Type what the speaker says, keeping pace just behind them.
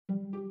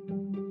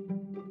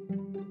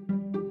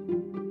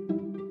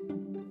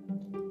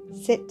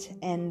Sit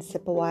and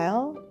sip a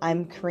while.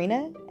 I'm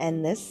Karina,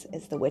 and this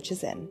is The Witch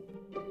is In.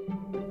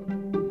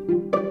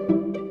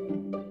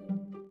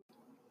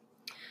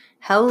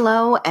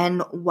 Hello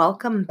and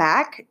welcome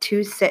back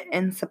to Sit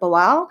and Sip a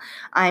While.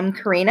 I'm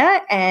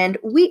Karina, and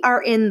we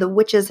are in The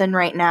Witch is In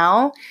right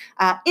now,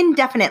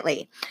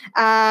 indefinitely.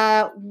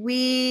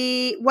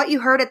 What you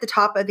heard at the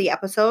top of the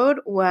episode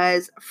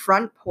was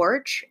Front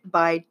Porch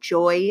by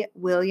Joy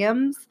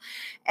Williams,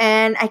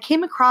 and I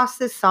came across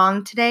this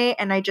song today,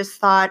 and I just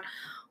thought,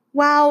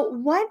 wow,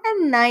 what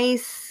a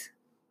nice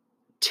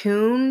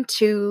tune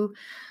to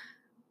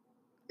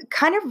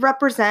kind of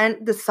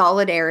represent the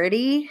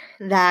solidarity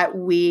that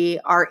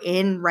we are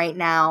in right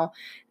now,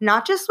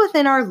 not just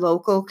within our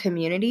local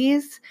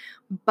communities,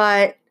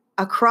 but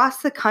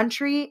across the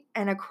country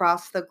and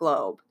across the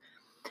globe.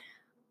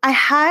 I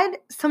had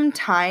some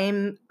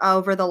time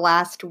over the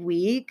last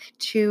week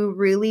to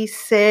really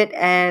sit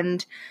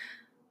and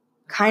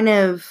kind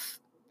of,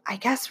 I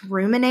guess,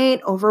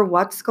 ruminate over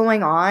what's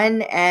going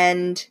on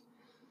and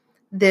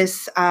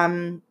this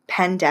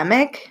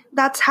pandemic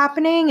that's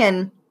happening.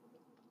 And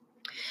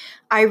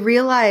I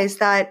realized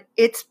that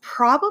it's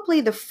probably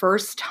the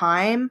first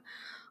time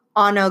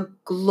on a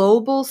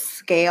global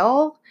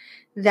scale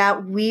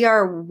that we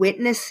are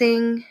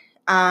witnessing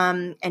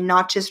and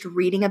not just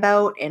reading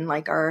about in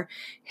like our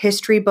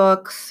history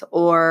books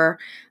or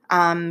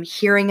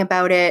hearing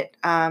about it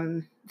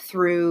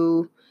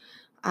through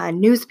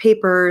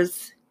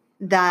newspapers,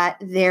 that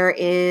there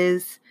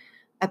is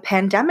a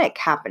pandemic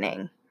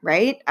happening,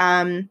 right?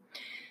 I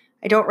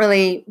don't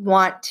really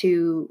want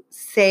to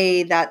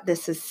say that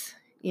this is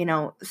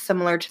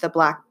similar to the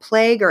Black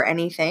Plague or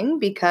anything,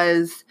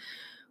 because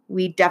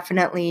we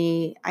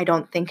definitely, I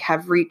don't think,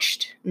 have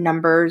reached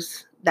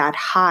numbers that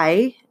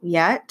high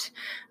yet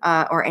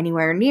or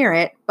anywhere near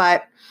it.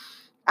 But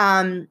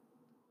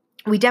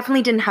we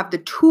definitely didn't have the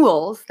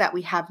tools that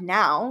we have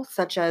now,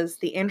 such as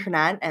the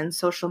internet and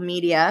social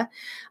media,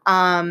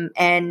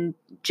 and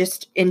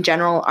just in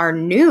general our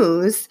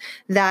news,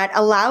 that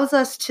allows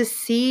us to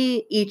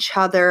see each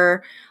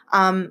other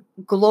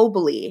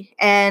globally.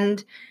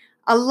 And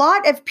a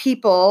lot of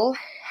people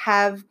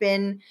have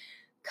been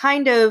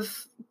kind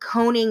of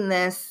coning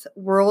this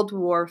World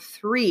War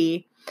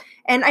III.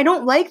 And I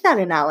don't like that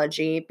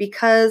analogy,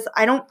 because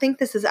I don't think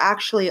this is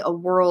actually a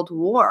world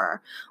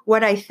war.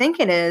 What I think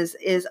it is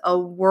a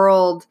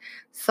world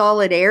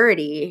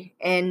solidarity,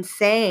 and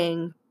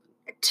saying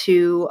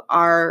to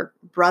our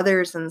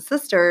brothers and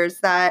sisters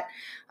that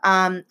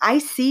I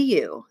see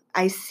you.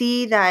 I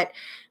see that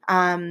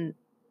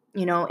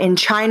in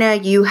China,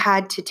 you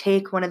had to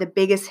take one of the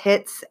biggest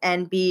hits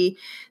and be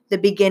the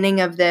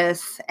beginning of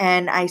this.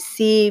 And I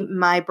see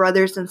my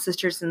brothers and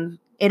sisters in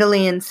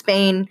Italy and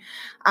Spain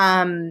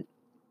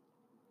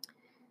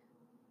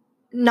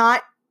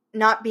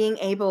not being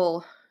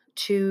able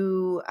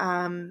to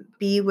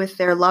be with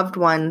their loved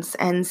ones,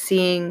 and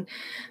seeing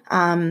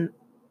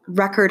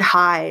record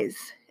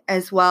highs,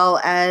 as well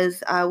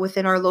as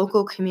within our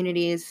local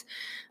communities.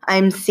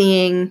 I'm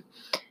seeing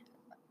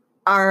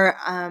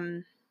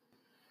our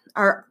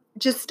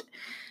just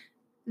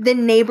the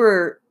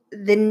neighbor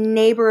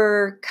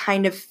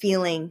kind of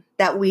feeling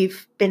that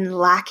we've been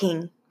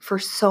lacking for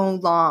so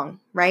long,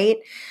 right?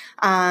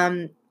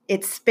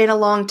 It's been a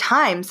long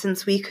time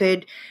since we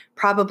could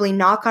probably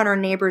knock on our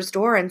neighbor's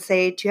door and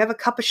say, "Do you have a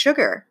cup of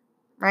sugar?"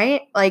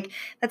 Right? Like,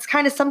 that's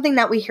kind of something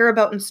that we hear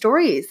about in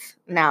stories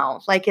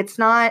now. Like, it's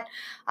not,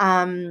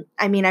 I'm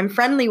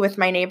friendly with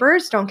my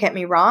neighbors, don't get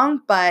me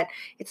wrong, but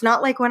it's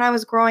not like when I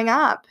was growing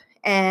up.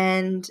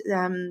 And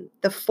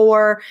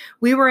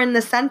we were in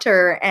the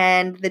center,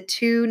 and the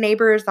two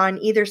neighbors on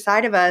either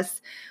side of us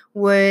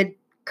would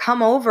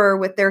come over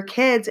with their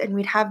kids, and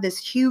we'd have this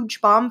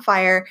huge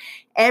bonfire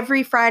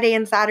every Friday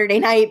and Saturday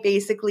night,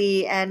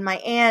 basically. And my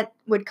aunt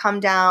would come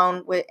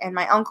down and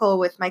my uncle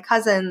with my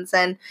cousins,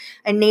 and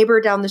a neighbor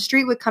down the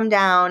street would come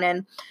down,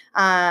 and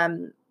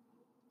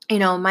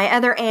my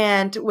other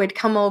aunt would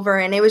come over,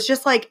 and it was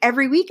just like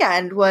every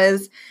weekend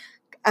was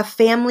a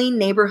family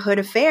neighborhood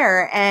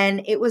affair.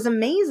 And it was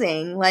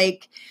amazing.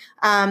 Like,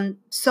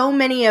 so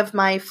many of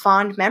my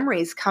fond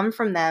memories come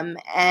from them,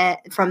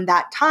 from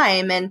that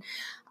time. And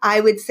I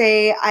would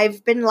say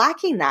I've been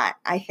lacking that.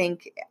 I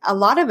think a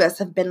lot of us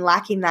have been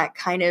lacking that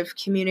kind of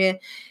community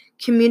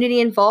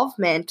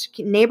involvement,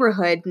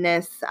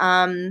 neighborhoodness.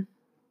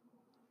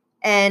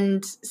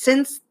 And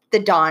since the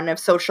dawn of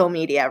social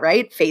media,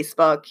 right?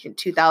 Facebook in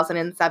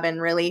 2007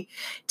 really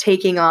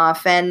taking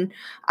off. And,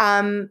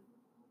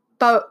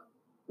 but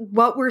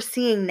what we're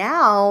seeing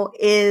now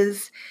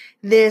is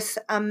this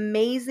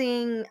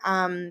amazing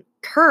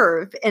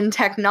curve in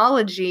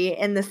technology,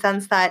 in the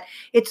sense that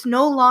it's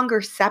no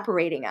longer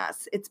separating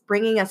us, it's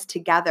bringing us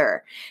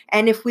together.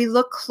 And if we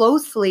look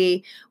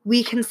closely,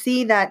 we can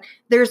see that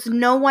there's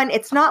no one,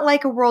 it's not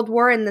like a world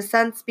war in the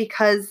sense,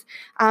 because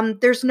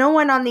there's no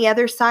one on the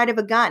other side of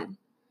a gun,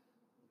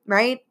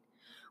 right?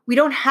 We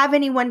don't have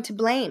anyone to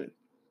blame.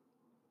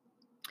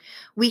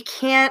 We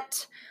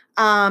can't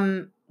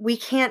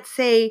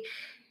say,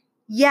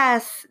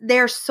 yes,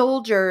 they're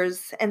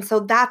soldiers, and so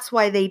that's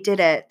why they did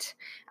it,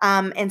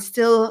 and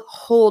still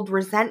hold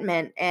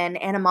resentment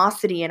and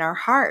animosity in our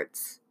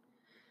hearts.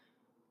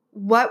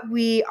 What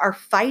we are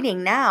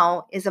fighting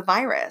now is a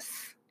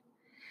virus.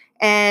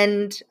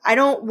 And I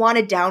don't want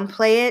to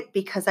downplay it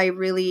because it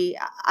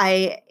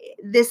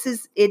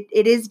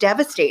is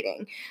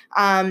devastating.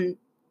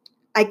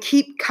 I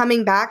keep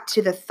coming back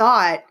to the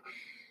thought,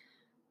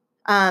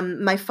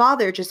 my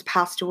father just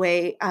passed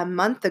away a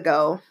month and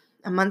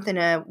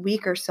a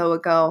week or so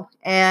ago.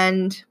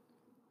 And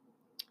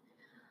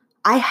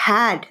I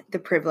had the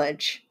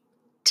privilege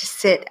to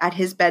sit at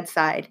his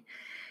bedside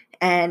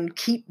and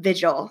keep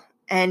vigil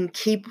and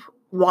keep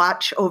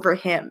watch over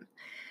him.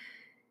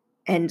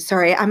 And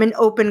sorry, I'm an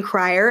open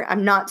crier.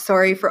 I'm not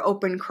sorry for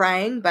open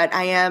crying, but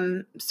I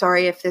am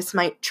sorry if this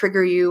might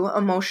trigger you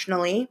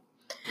emotionally.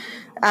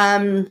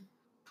 And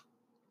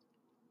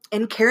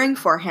caring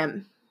for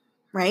him,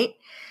 right?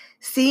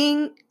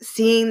 Seeing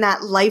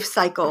that life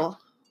cycle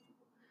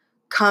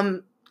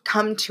come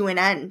to an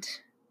end.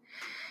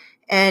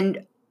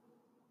 And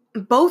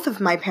both of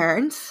my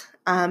parents,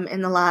 I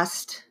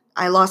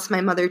lost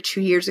my mother 2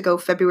 years ago,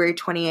 February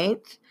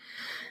 28th,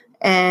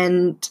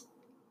 and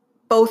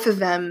both of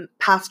them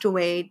passed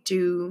away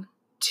due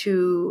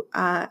to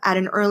at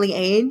an early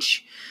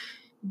age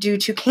due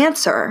to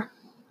cancer.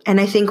 And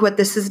I think what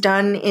this has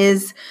done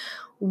is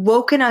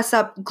woken us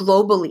up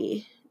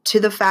globally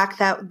to the fact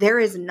that there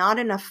is not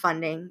enough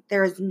funding,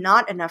 there is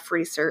not enough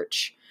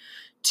research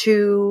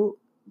to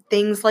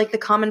things like the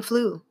common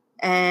flu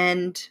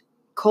and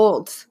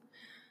colds,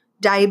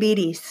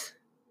 diabetes,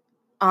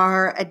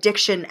 our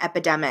addiction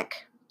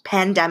epidemic,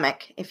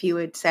 pandemic, if you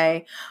would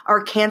say,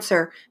 our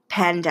cancer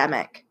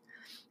pandemic.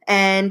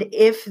 And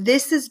if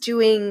this is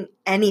doing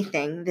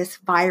anything, this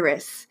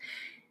virus,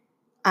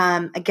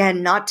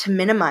 again, not to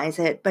minimize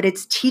it, but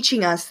it's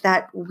teaching us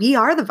that we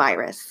are the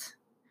virus.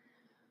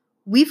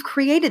 We've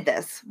created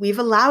this. We've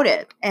allowed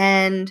it.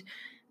 And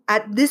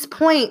at this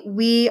point,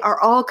 we are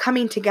all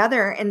coming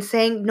together and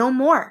saying, no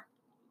more.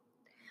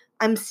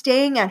 I'm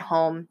staying at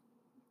home.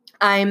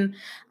 I'm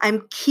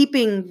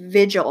keeping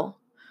vigil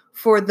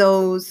for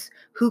those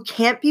who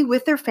can't be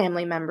with their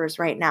family members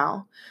right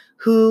now,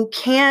 who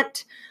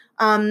can't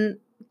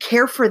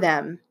care for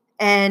them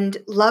and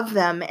love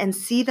them and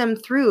see them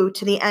through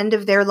to the end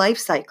of their life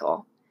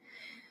cycle.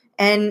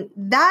 And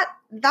that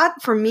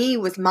for me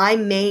was my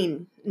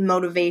main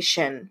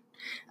motivation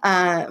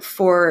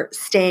for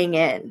staying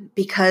in,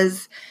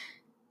 because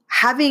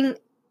having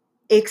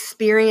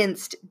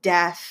experienced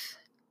death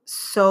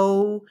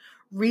so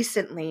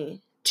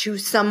recently to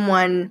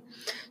someone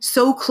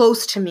so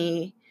close to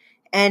me,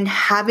 and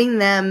having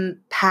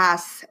them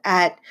pass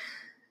at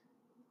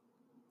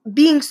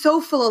being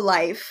so full of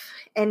life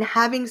and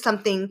having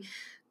something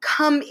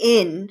come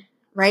in,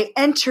 right,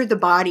 enter the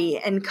body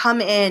and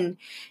come in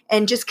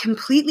and just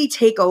completely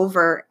take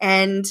over.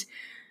 And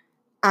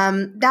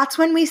that's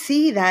when we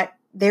see that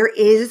there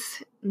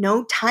is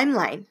no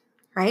timeline,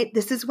 right?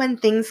 This is when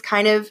things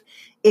kind of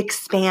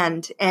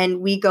expand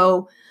and we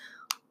go,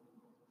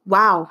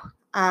 wow,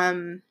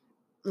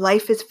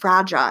 life is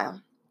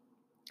fragile.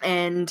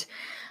 And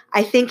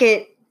I think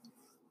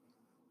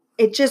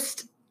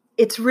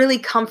it's really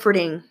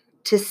comforting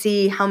to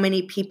see how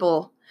many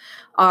people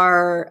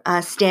are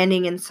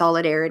standing in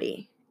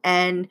solidarity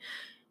and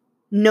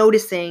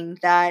noticing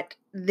that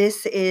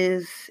this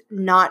is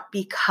not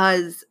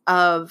because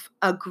of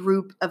a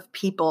group of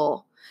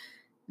people.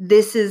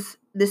 This is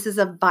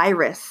a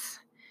virus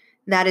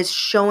that is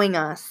showing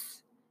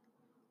us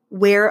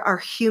where our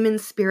human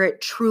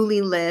spirit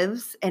truly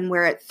lives and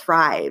where it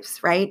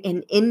thrives, right?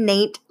 In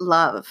innate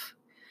love.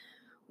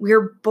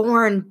 We're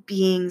born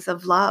beings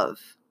of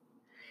love.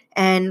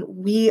 And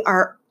we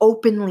are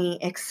openly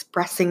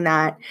expressing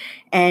that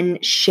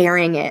and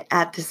sharing it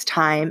at this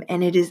time.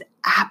 And it is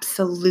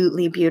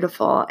absolutely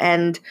beautiful.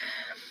 And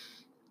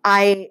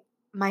my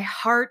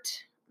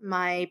heart,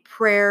 my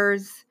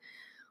prayers,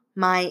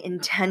 my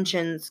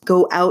intentions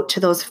go out to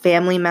those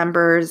family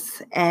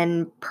members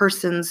and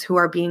persons who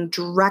are being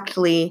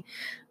directly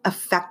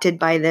affected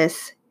by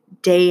this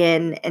day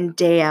in and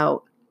day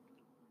out,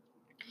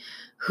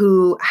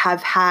 who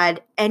have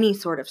had any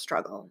sort of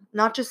struggle,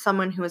 not just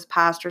someone who has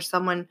passed or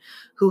someone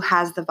who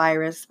has the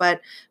virus, but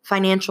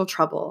financial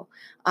trouble,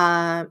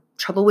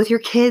 trouble with your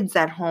kids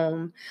at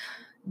home,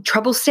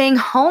 trouble staying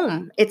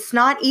home. It's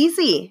not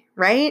easy,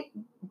 right?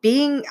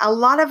 A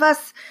lot of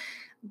us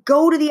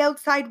go to the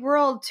outside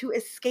world to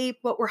escape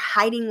what we're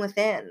hiding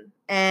within.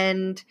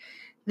 And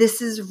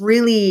this is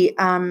really,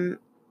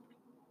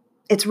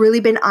 it's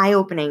really been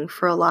eye-opening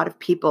for a lot of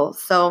people.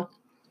 So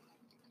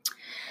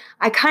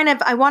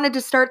I wanted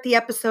to start the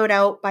episode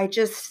out by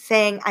just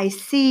saying, I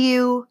see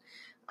you,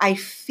 I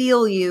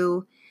feel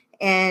you,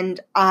 and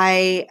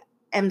I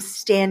am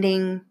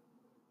standing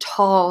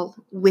tall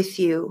with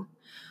you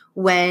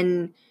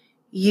when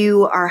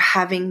you are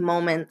having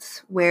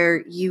moments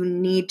where you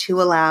need to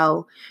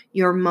allow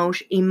your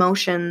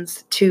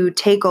emotions to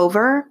take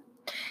over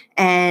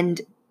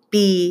and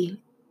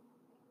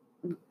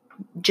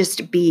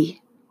just be.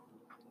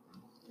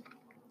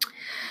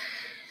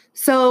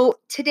 So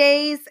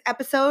today's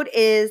episode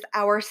is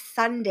our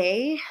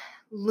Sunday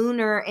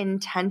lunar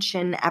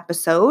intention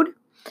episode.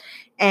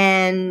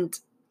 And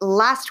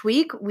last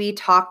week we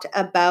talked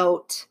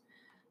about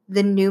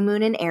the new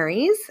moon in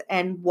Aries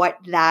and what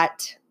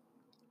that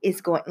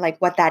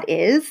what that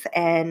is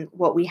and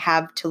what we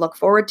have to look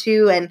forward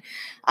to.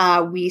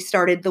 And we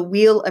started the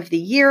wheel of the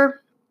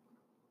year.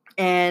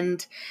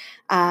 And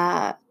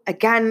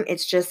again,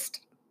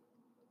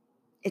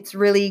 it's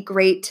really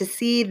great to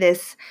see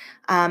this,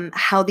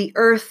 how the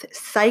earth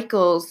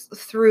cycles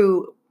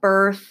through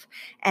birth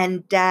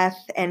and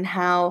death and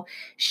how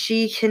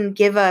she can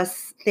give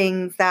us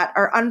things that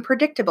are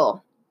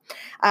unpredictable.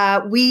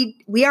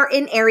 We are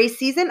in Aries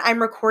season.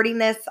 I'm recording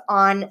this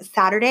on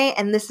Saturday,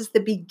 and this is the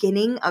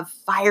beginning of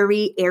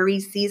fiery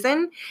Aries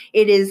season.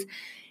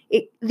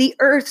 The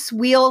Earth's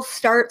wheel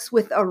starts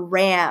with a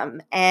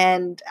ram,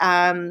 and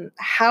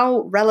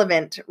how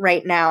relevant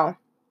right now.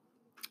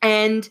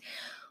 And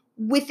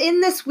within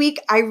this week,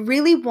 I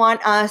really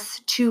want us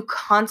to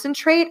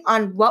concentrate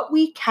on what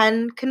we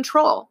can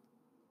control.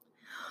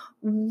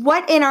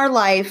 What in our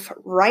life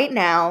right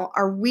now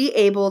are we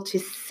able to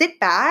sit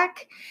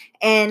back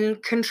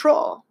and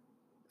control?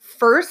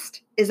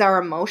 First is our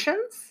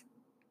emotions.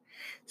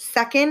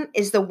 Second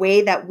is the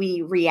way that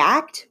we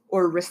react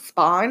or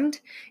respond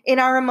in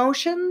our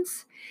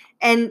emotions.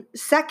 And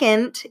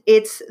second,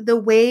 it's the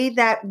way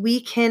that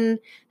we can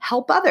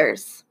help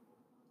others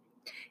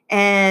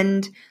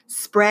and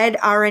spread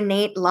our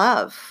innate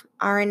love,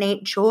 our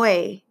innate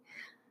joy,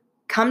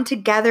 come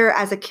together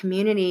as a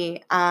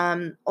community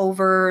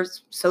over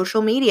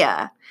social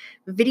media,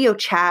 video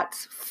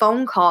chats,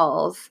 phone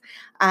calls,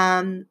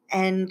 and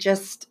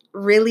just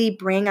really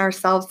bring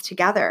ourselves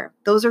together.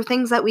 Those are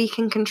things that we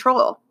can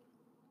control.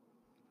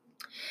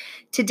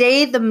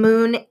 Today, the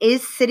moon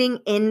is sitting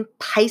in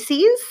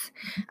Pisces,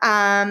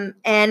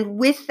 and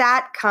with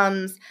that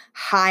comes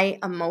high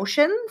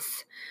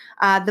emotions.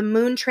 The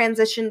moon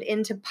transitioned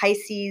into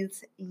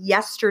Pisces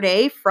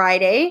yesterday,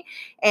 Friday,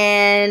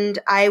 and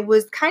I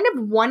was kind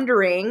of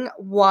wondering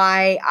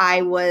why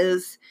I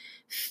was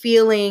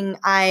feeling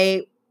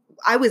I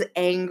was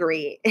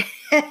angry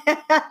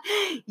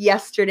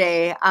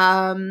yesterday.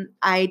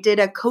 I did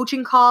a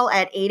coaching call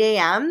at 8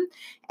 a.m.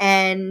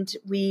 and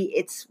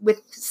it's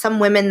with some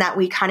women that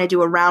we kind of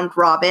do a round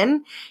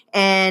robin.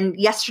 And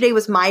yesterday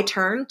was my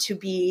turn to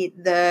be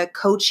the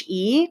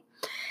coachee,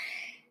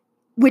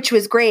 which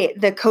was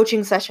great. The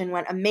coaching session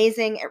went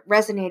amazing. It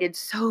resonated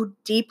so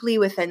deeply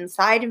within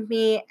inside of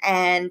me.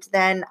 And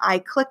then I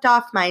clicked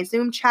off my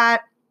Zoom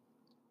chat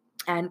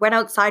and went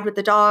outside with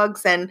the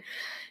dogs and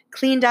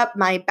cleaned up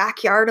my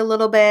backyard a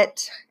little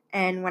bit.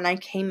 And when I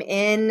came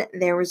in,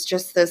 there was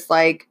just this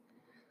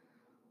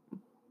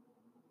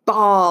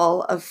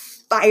ball of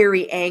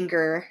fiery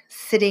anger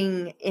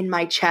sitting in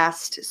my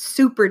chest,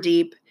 super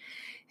deep.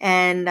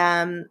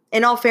 And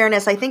in all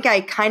fairness, I think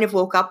I kind of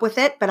woke up with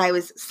it, but I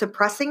was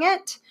suppressing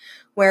it,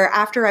 where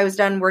after I was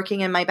done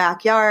working in my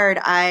backyard,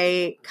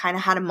 I kind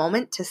of had a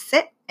moment to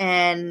sit,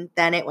 and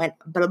then it went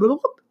blah, blah,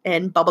 blah,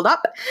 and bubbled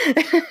up.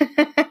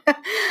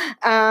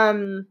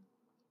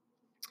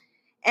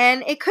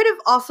 And it could have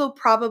also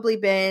probably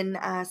been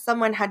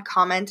someone had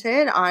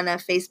commented on a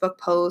Facebook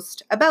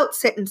post about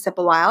Sit and Sip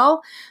a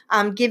While,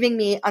 giving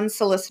me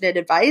unsolicited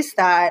advice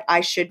that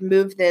I should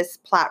move this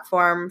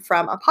platform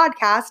from a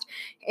podcast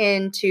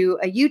into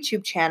a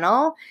YouTube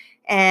channel.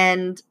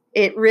 And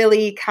it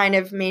really kind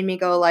of made me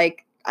go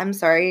I'm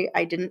sorry,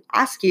 I didn't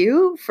ask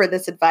you for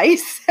this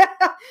advice,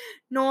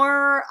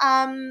 nor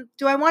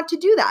do I want to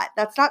do that.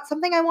 That's not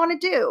something I want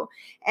to do.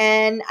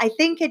 And I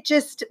think it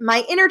just,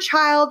 my inner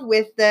child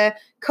with the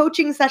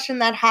coaching session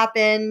that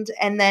happened,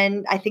 and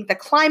then I think the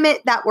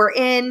climate that we're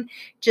in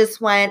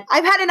just went,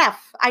 I've had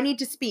enough. I need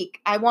to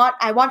speak. I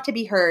want to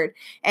be heard,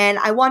 and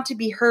I want to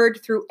be heard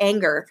through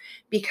anger,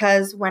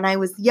 because when I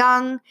was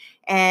young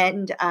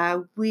and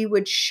we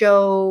would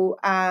show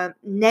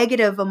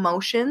negative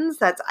emotions,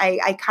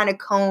 I kind of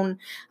cone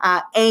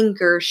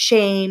anger,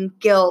 shame,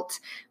 guilt,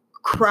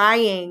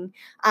 crying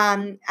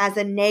as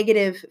a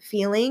negative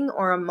feeling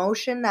or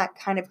emotion that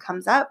kind of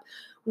comes up.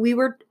 We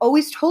were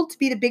always told to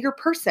be the bigger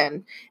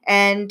person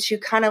and to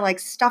kind of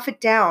stuff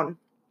it down.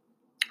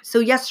 So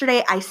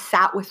yesterday I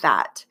sat with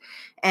that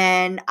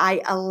and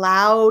I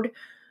allowed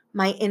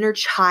my inner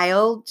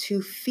child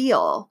to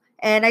feel.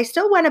 And I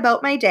still went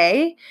about my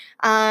day.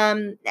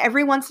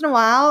 Every once in a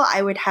while,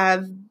 I would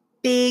have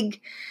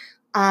big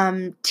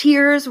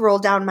tears roll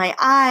down my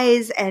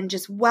eyes and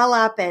just well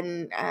up,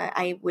 and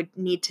I would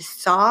need to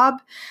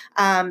sob.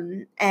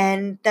 And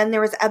then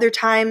there was other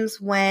times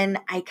when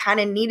I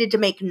kind of needed to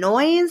make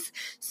noise.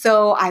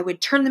 So I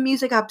would turn the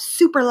music up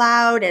super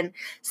loud and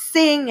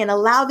sing and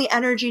allow the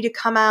energy to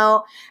come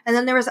out. And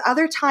then there was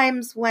other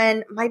times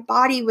when my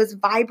body was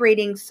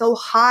vibrating so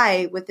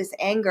high with this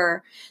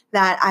anger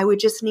that I would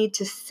just need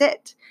to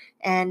sit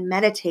and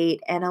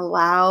meditate and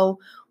allow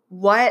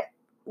what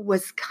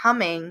was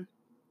coming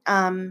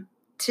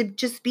to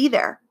just be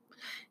there.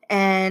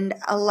 and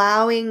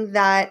allowing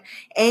that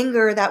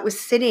anger that was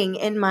sitting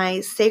in my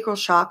sacral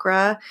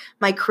chakra,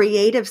 my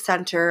creative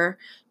center,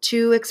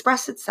 to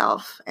express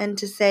itself and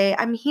to say,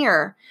 I'm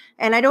here.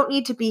 And I don't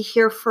need to be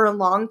here for a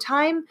long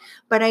time,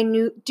 but I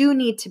do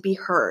need to be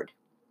heard.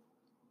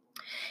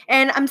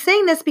 And I'm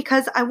saying this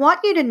because I want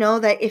you to know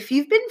that if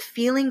you've been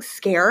feeling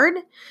scared,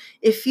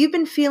 if you've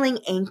been feeling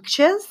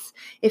anxious,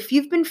 if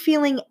you've been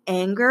feeling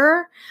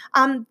anger,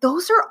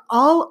 those are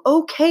all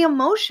okay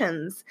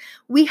emotions.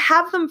 We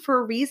have them for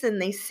a reason.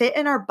 They sit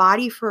in our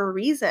body for a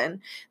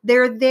reason.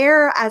 They're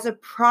there as a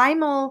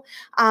primal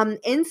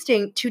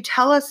instinct to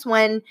tell us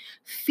when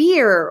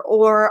fear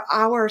or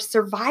our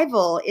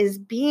survival is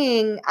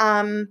being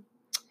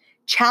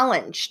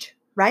challenged,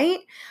 right?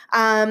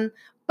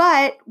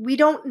 But we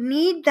don't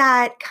need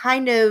that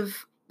kind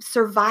of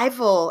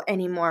survival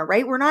anymore,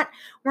 right? We're not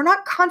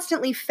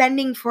constantly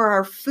fending for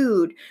our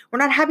food. We're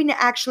not having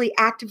to actually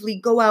actively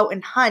go out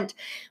and hunt.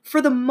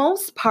 For the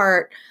most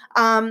part,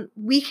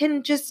 we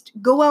can just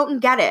go out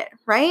and get it,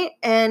 right?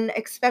 And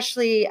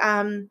especially,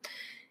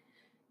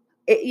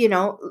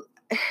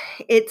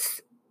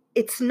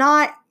 it's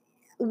not.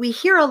 We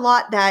hear a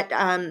lot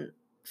that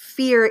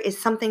fear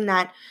is something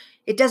that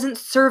it doesn't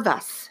serve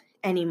us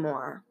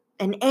anymore.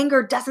 And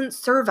anger doesn't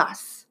serve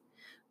us,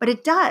 but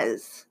it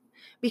does.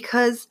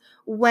 Because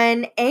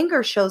when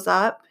anger shows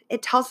up,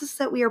 it tells us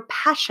that we are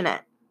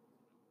passionate.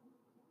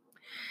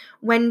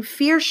 When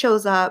fear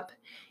shows up,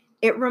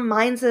 it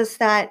reminds us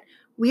that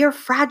we are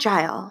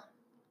fragile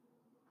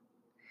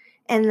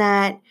and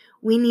that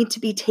we need to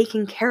be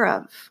taken care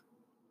of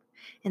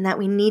and that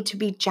we need to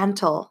be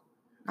gentle,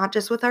 not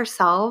just with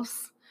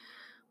ourselves,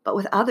 but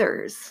with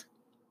others.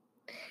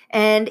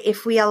 And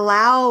if we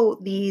allow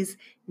these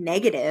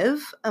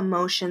negative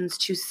emotions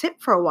to sit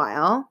for a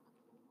while,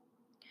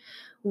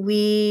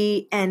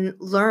 and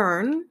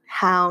learn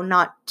how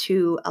not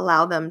to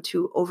allow them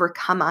to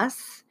overcome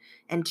us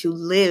and to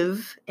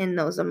live in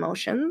those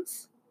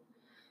emotions.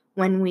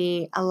 When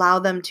we allow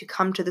them to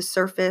come to the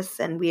surface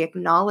and we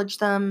acknowledge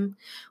them,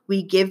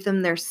 we give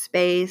them their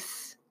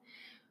space,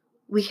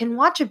 we can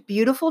watch a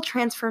beautiful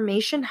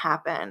transformation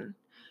happen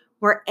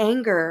where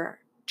anger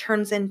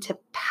turns into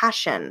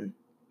passion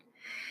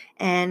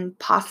and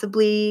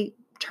possibly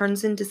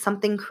turns into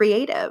something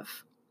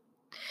creative,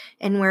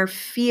 and where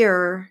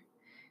fear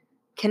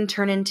can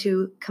turn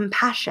into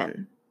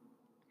compassion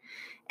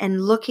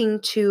and looking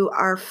to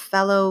our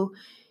fellow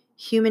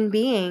human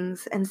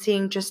beings and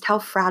seeing just how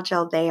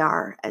fragile they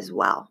are as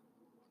well.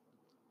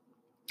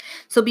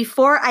 So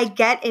before I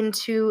get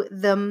into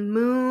the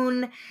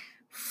moon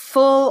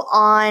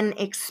full-on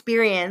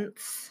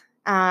experience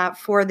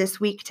for this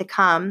week to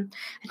come,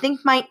 I think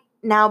might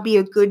now be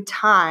a good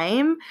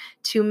time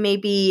to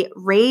maybe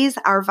raise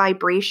our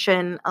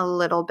vibration a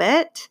little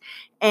bit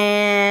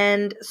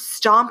and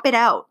stomp it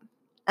out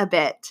a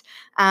bit.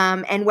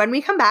 And when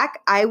we come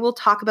back, I will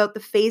talk about the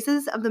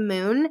phases of the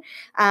moon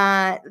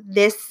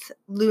this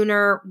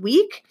lunar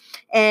week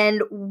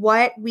and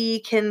what we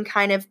can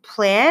kind of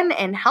plan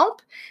and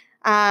help.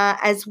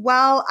 As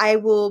well, I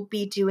will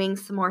be doing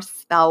some more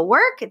spell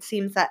work. It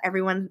seems that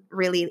everyone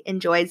really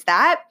enjoys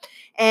that.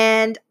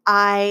 And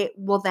I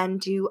will then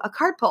do a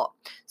card pull.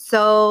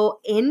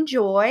 So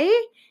enjoy,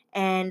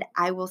 and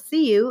I will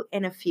see you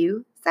in a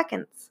few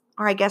seconds.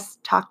 Or I guess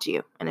talk to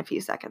you in a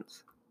few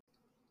seconds.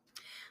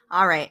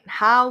 All right,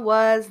 how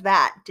was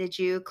that? Did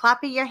you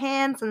clap your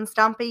hands and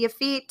stomp your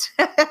feet?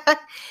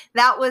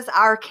 That was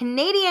our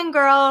Canadian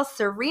girl,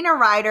 Serena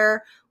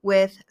Ryder,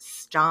 with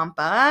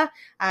Stompa.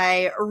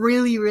 I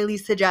really, really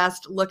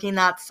suggest looking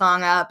that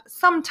song up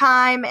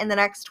sometime in the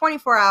next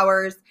 24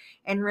 hours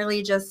and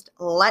really just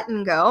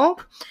letting go.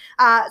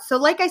 So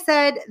like I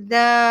said,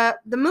 the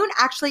moon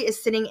actually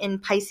is sitting in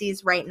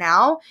Pisces right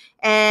now,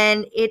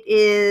 and it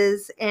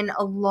is in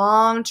a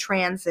long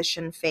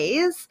transition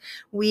phase.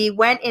 We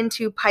went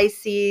into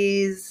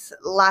Pisces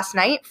last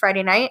night,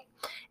 Friday night,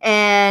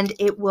 and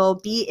it will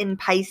be in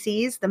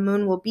Pisces. The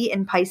moon will be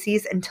in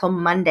Pisces until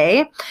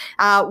Monday.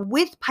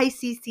 With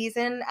Pisces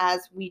season,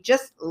 as we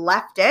just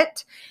left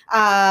it,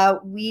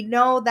 we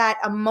know that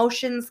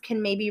emotions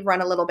can maybe run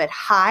a little bit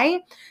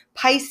high.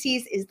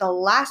 Pisces is the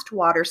last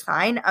water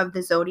sign of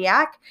the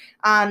zodiac,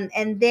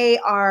 and they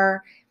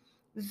are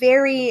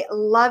very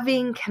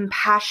loving,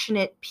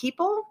 compassionate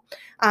people,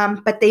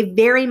 but they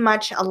very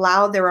much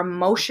allow their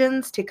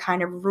emotions to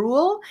kind of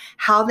rule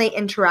how they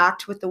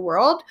interact with the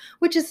world,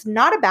 which is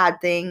not a bad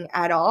thing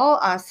at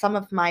all. Some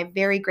of my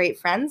very great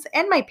friends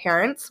and my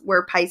parents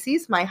were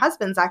Pisces. My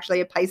husband's actually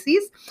a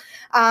Pisces.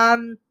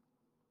 And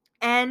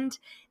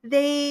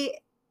they're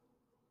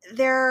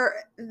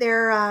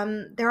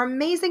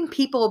amazing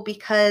people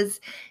because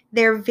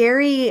they're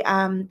very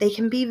they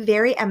can be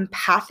very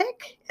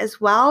empathic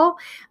as well.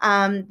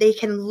 They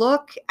can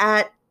look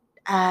at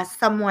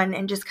someone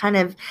and just kind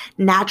of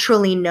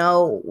naturally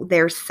know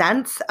their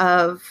sense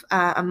of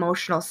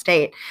emotional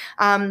state.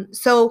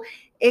 So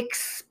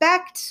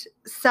expect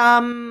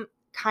some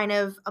kind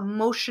of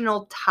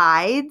emotional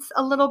tides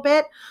a little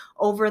bit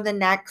over the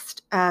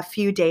next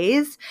few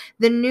days.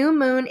 The new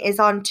moon is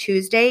on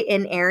Tuesday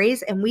in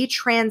Aries, and we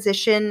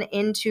transition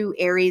into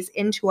Aries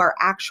into our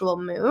actual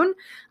moon,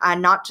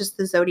 not just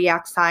the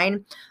zodiac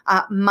sign,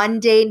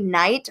 Monday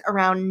night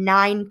around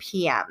 9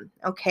 p.m.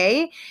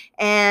 Okay.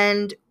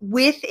 And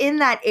within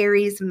that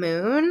Aries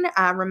moon,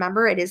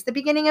 remember, it is the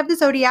beginning of the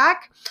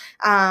zodiac.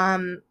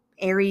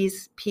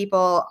 Aries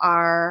people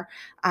are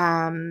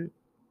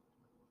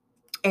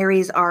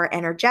Aries are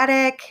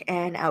energetic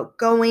and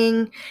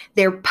outgoing.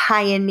 They're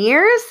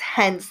pioneers,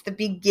 hence the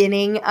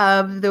beginning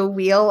of the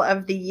wheel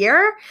of the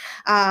year.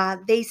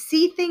 They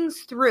see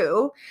things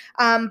through,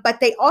 but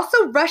they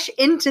also rush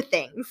into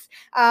things.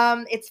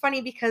 It's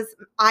funny because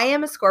I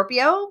am a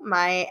Scorpio,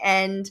 my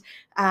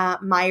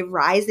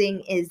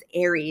rising is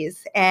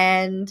Aries,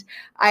 and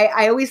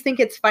I always think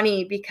it's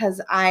funny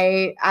because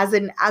as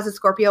a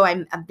Scorpio,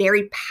 I'm a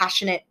very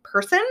passionate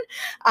person,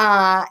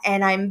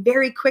 and I'm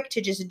very quick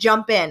to just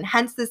jump in.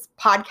 Hence this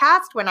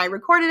podcast, when I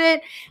recorded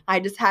it, I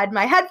just had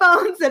my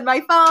headphones and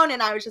my phone,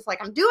 and I was just like,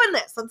 I'm doing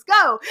this, let's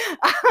go.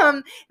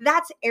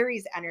 That's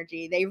Aries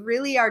energy. They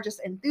really are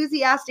just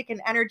enthusiastic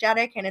and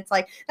energetic, and it's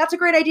like, that's a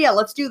great idea,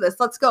 let's do this,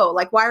 let's go.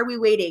 Like, why are we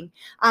waiting?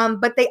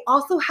 But they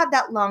also have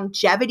that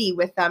longevity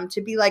with them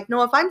to be like,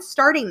 no, if I'm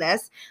starting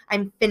this,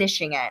 I'm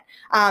finishing it.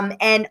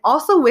 And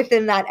also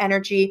within that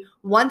energy,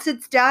 once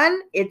it's done,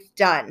 it's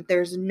done.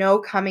 There's no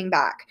coming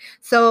back.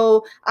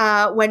 So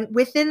when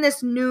within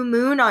this new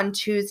moon on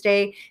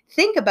Tuesday,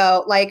 think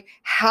about like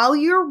how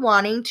you're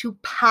wanting to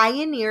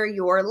pioneer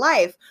your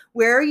life.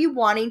 Where are you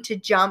wanting to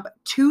jump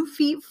 2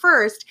 feet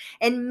first?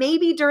 And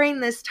maybe during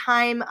this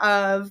time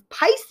of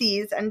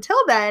Pisces, until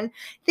then,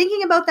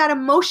 thinking about that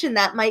emotion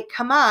that might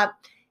come up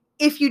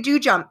if you do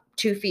jump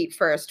 2 feet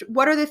first.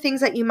 What are the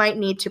things that you might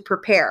need to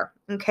prepare?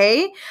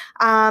 Okay.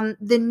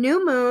 The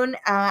new moon,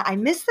 I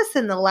missed this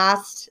in the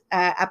last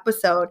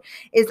episode,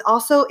 is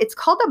also, it's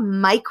called a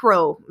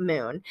micro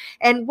moon.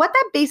 And what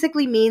that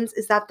basically means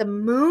is that the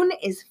moon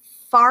is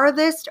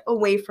farthest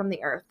away from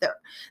the earth.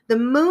 The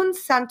moon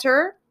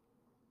center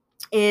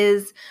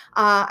is,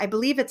 I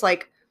believe it's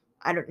like,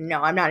 I don't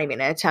know, I'm not even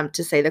going to attempt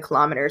to say the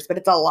kilometers, but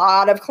it's a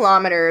lot of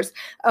kilometers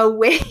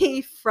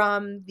away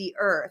from the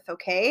earth,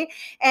 okay?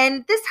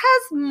 And this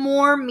has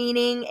more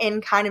meaning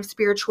in kind of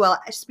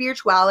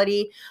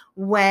spirituality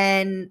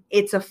when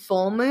it's a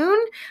full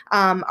moon,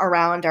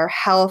 around our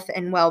health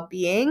and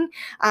well-being.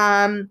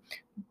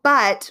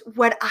 But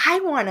what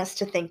I want us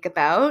to think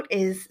about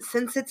is,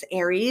 since it's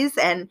Aries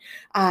and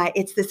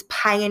it's this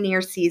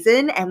pioneer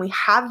season and we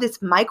have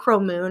this micro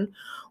moon,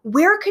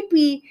 where could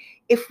we,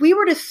 if we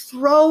were to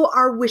throw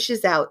our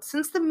wishes out,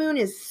 since the moon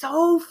is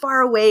so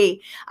far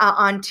away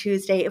on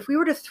Tuesday, if we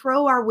were to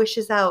throw our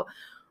wishes out,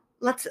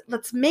 let's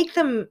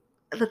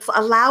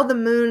allow the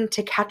moon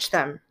to catch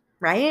them,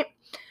 right?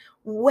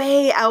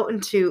 Way out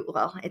into,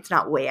 well, it's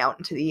not way out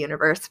into the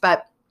universe,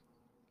 but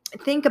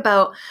think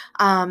about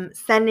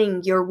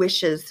sending your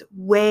wishes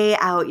way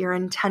out, your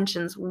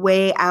intentions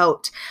way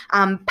out,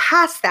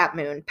 past that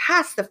moon,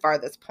 past the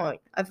farthest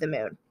point of the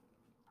moon.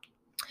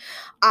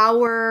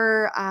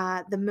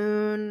 The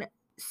moon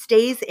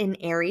stays in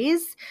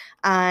Aries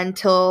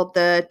until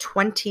the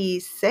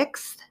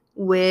 26th,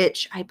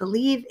 which I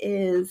believe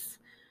is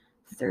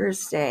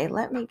Thursday.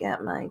 Let me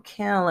get my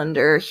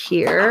calendar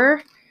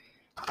here.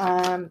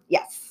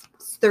 Yes,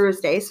 it's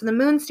Thursday. So the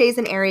moon stays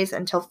in Aries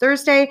until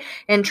Thursday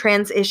and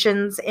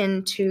transitions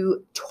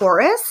into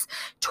Taurus.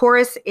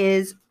 Taurus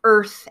is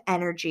earth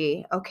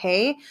energy,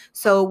 okay?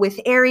 So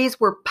with Aries,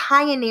 we're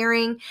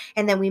pioneering,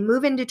 and then we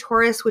move into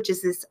Taurus, which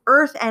is this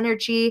earth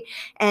energy,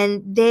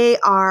 and they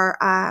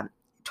are,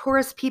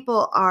 Taurus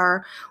people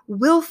are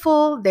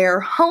willful,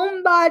 they're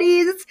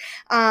homebodies,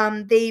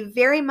 they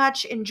very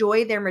much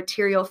enjoy their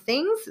material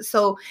things,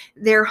 so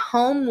their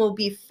home will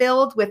be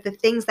filled with the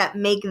things that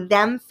make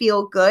them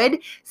feel good,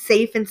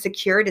 safe and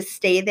secure to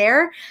stay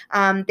there.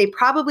 They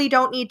probably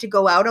don't need to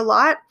go out a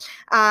lot.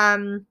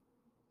 And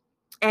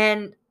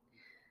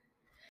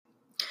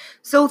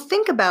so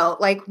think about,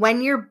 like,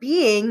 when you're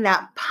being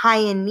that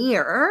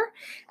pioneer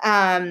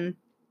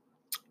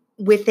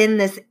within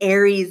this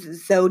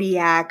Aries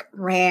zodiac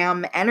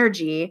ram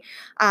energy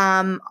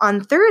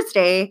on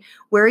Thursday,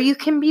 where you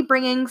can be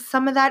bringing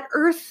some of that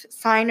earth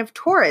sign of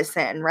Taurus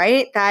in,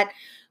 right? That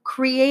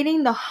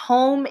creating the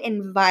home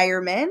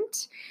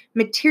environment,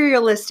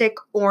 materialistic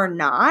or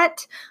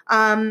not,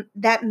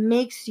 that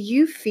makes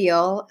you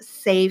feel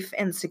safe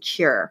and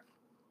secure.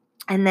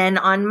 And then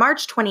on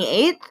March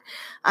 28th,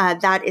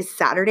 that is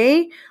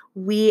Saturday,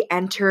 we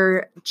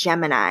enter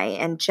Gemini,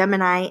 and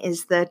Gemini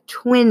is the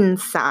twin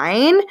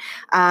sign.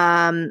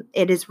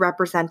 It is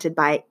represented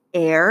by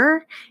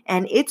air,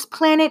 and its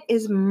planet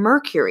is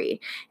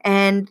Mercury.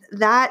 And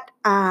that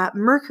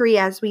Mercury,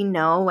 as we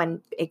know,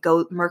 when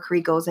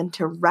Mercury goes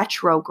into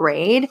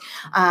retrograde,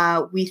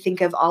 we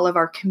think of all of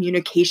our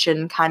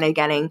communication kind of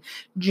getting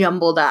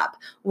jumbled up.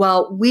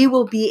 Well, we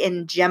will be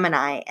in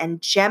Gemini,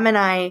 and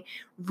Gemini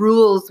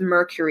rules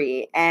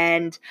Mercury,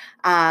 and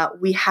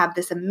we have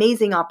this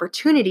amazing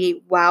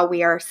opportunity while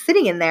we are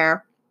sitting in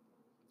there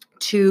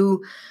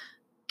to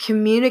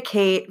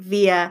communicate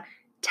via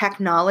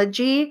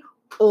technology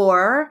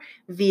or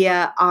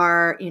via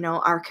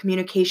our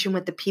communication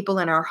with the people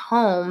in our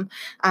home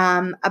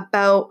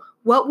about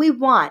what we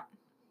want,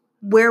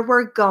 where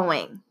we're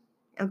going.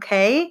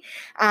 Okay.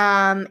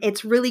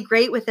 It's really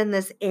great within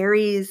this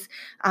Aries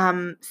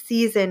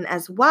season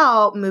as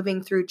well,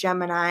 moving through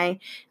Gemini,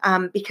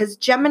 because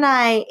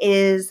Gemini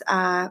is,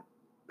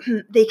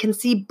 they can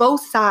see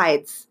both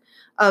sides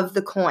of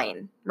the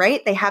coin,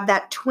 right? They have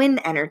that twin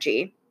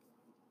energy.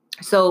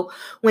 So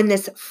when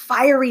this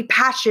fiery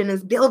passion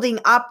is building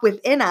up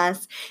within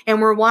us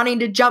and we're wanting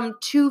to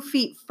jump 2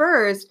 feet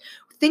first,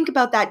 think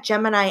about that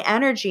Gemini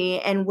energy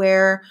and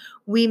where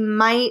we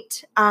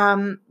might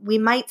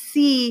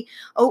see,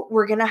 oh,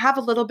 we're going to have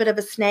a little bit of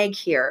a snag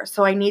here.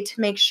 So I need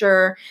to make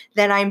sure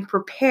that I'm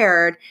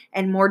prepared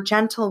and more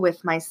gentle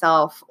with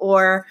myself.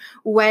 Or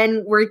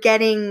when we're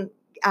getting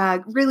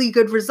really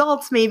good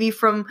results maybe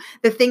from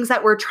the things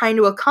that we're trying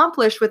to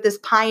accomplish with this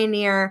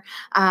pioneer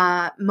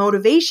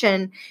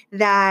motivation,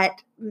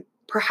 that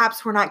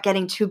perhaps we're not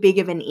getting too big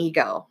of an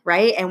ego,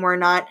 right? And we're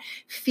not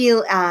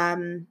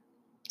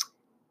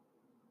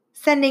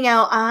sending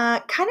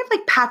out kind of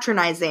like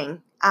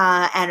patronizing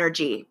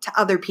energy to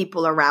other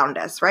people around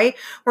us, right?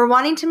 We're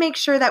wanting to make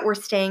sure that we're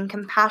staying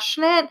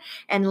compassionate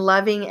and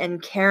loving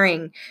and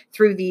caring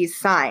through these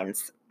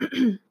signs.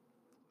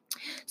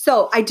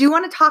 So I do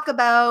want to talk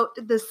about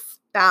the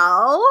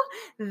spell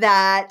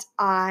that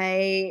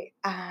I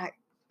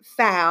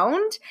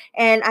found,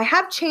 and I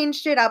have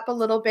changed it up a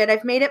little bit.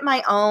 I've made it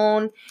my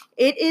own.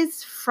 It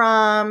is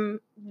from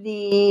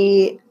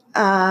the,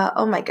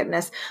 oh my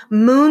goodness,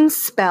 Moon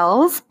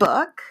Spells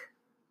book.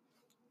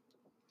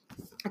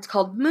 It's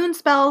called Moon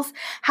Spells,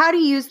 How to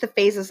Use the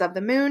Phases of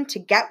the Moon to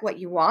Get What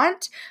You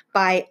Want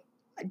by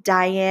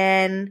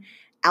Diane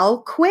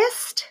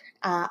Alquist.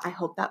 I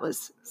hope that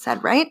was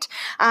said right.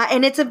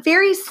 And it's a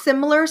very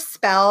similar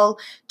spell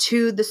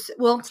to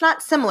well, it's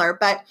not similar,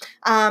 but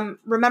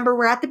remember,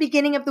 we're at the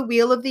beginning of the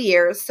wheel of the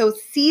years. So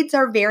seeds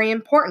are very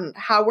important,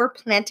 how we're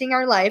planning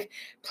our life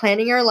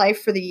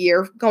for the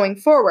year going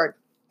forward.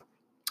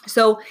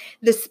 So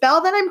the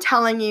spell that I'm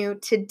telling you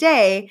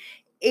today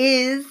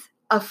is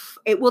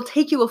it will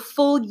take you a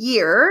full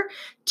year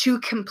to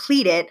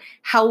complete it.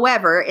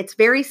 However, it's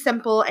very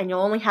simple, and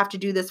you'll only have to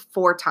do this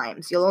 4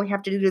 times. You'll only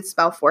have to do this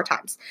spell 4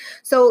 times.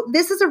 So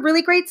this is a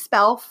really great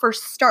spell for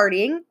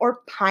starting or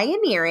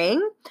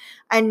pioneering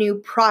a new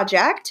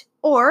project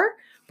or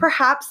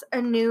perhaps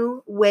a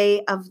new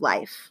way of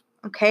life.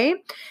 Okay?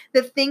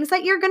 The things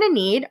that you're going to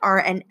need are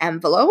an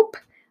envelope,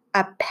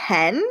 a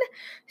pen,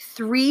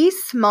 3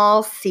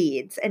 small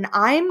seeds, and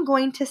I'm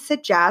going to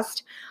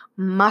suggest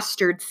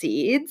mustard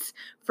seeds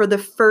for the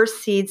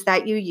first seeds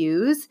that you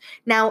use.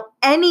 Now,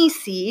 any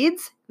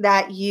seeds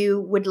that you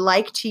would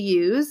like to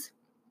use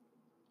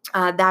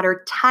that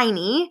are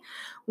tiny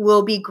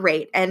will be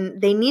great.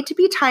 And they need to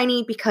be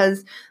tiny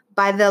because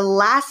by the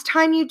last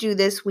time you do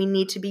this, we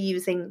need to be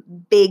using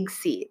big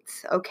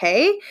seeds,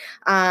 okay?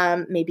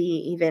 Maybe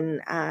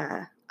even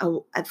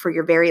for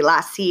your very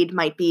last seed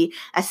might be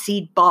a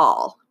seed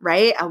ball,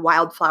 right? A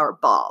wildflower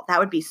ball. That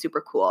would be super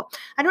cool.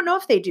 I don't know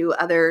if they do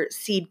other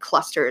seed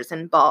clusters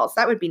and balls.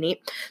 That would be neat.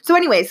 So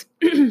anyways,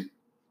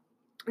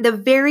 the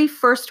very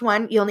first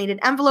one, you'll need an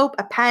envelope,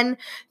 a pen,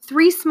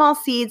 3 small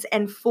seeds,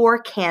 and 4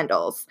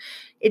 candles.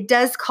 It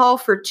does call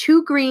for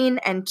 2 green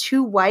and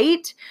 2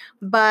 white,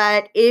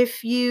 but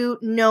if you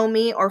know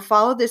me or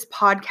follow this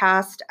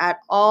podcast at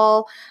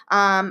all,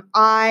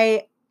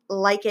 I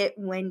like it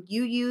when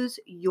you use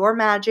your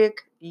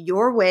magic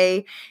your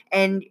way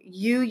and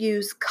you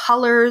use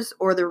colors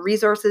or the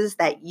resources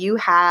that you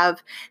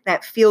have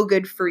that feel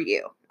good for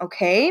you,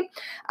 okay?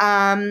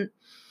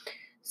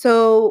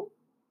 So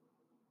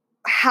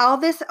how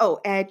this,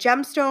 a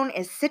gemstone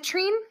is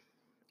citrine.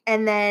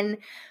 And then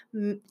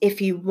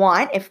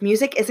if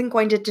music isn't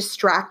going to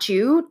distract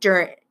you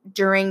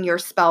during your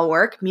spell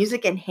work,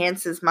 music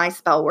enhances my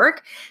spell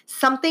work,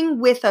 something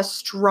with a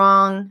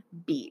strong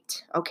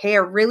beat, okay?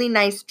 A really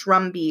nice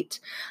drum beat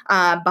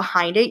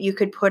behind it. You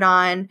could put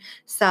on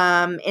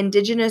some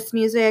indigenous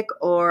music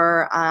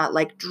or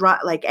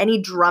like any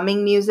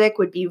drumming music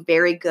would be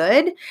very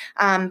good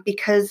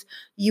because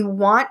you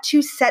want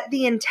to set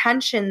the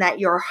intention that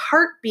your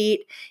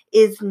heartbeat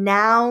is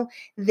now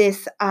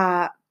this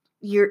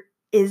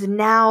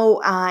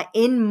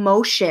in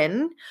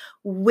motion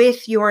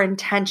with your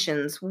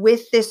intentions,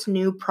 with this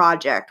new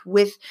project,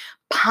 with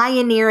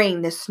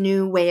pioneering this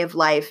new way of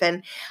life.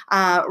 And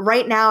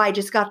right now I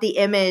just got the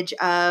image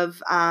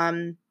of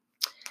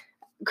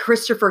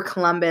Christopher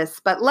Columbus,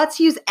 but let's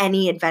use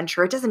any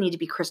adventure. It doesn't need to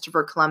be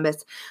Christopher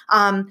Columbus.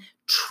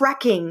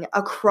 Trekking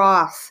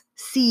across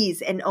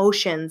seas and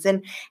oceans,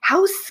 and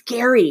how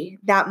scary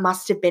that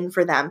must have been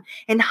for them,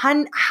 and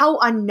how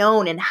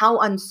unknown and how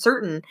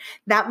uncertain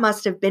that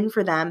must have been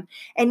for them.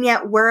 And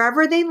yet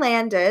wherever they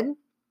landed,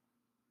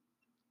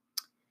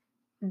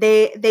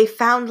 they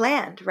found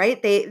land,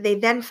 right? They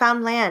then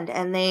found land,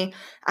 and they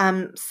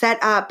set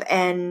up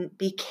and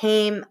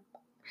became,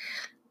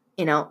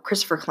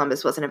 Christopher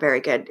Columbus wasn't a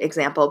very good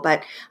example,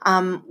 but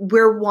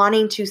we're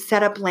wanting to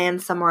set up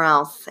land somewhere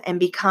else and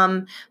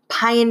become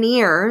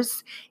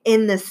pioneers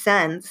in the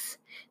sense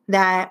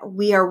that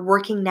we are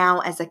working now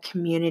as a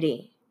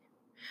community.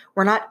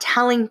 We're not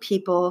telling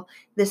people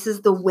this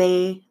is the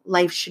way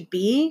life should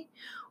be.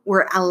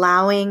 We're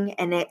allowing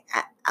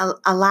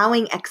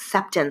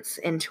acceptance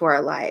into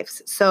our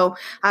lives. So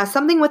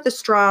something with a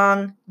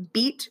strong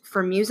beat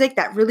for music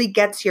that really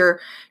gets your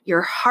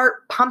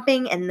heart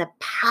pumping, and the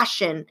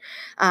passion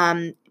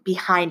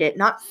behind it.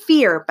 Not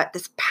fear, but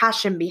this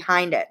passion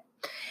behind it.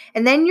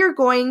 And then you're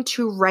going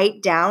to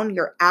write down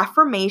your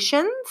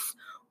affirmations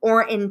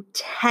or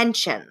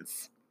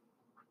intentions.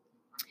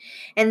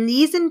 And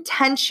these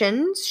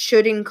intentions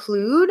should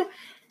include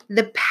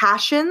the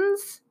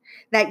passions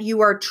that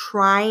you are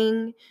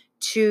trying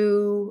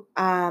to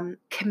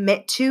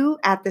commit to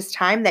at this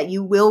time, that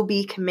you will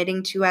be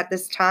committing to at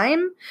this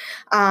time,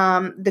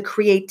 the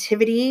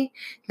creativity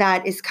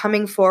that is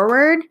coming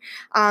forward.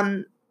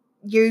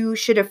 You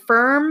should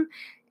affirm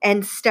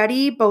and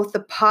study both the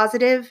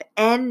positive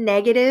and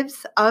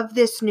negatives of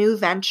this new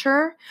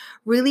venture,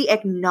 really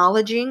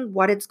acknowledging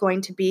what it's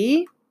going to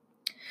be.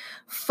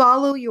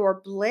 Follow your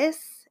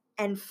bliss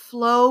and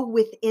flow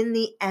within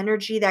the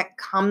energy that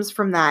comes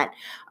from that.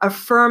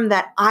 Affirm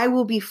that I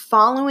will be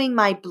following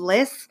my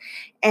bliss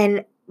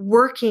and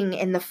working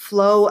in the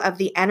flow of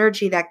the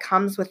energy that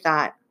comes with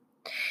that.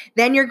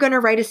 Then you're going to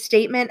write a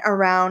statement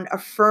around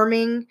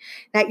affirming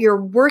that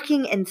you're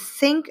working in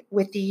sync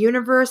with the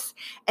universe,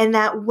 and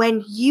that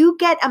when you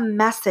get a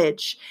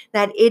message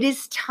that it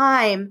is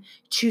time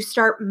to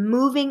start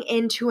moving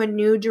into a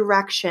new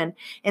direction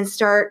and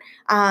start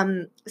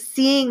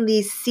seeing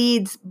these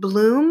seeds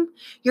bloom,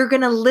 you're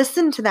going to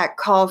listen to that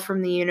call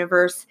from the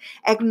universe,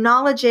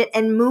 acknowledge it,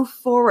 and move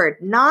forward,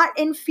 not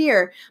in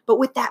fear, but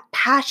with that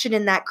passion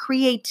and that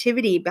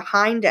creativity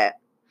behind it.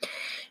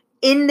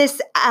 In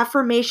this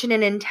affirmation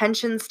and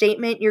intention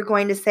statement, you're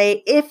going to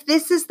say, if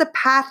this is the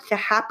path to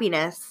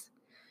happiness,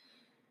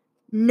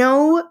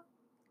 no,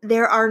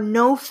 there are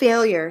no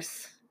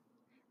failures.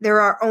 There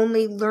are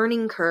only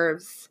learning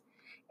curves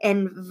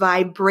and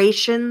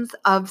vibrations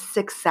of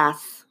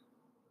success.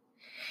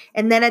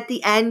 And then at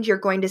the end, you're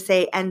going to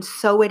say, and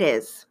so it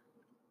is.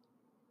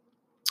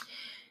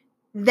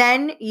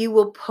 Then you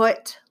will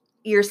put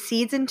your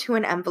seeds into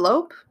an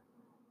envelope.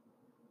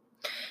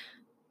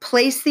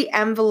 Place the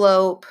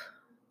envelope.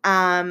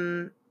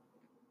 I'm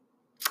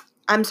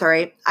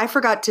sorry, I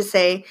forgot to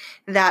say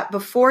that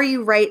before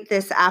you write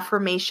this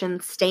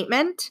affirmation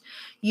statement,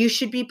 you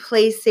should be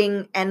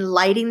placing and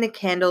lighting the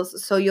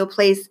candles. So you'll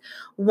place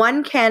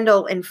one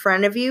candle in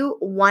front of you,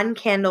 one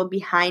candle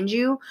behind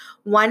you,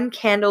 one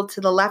candle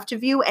to the left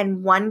of you,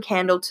 and one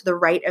candle to the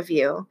right of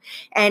you.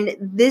 And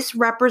this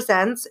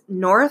represents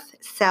north,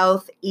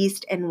 south,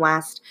 east, and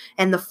west,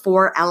 and the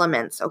 4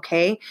 elements,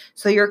 okay?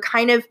 So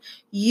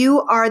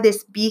you are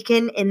this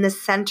beacon in the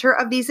center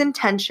of these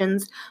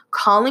intentions,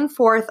 calling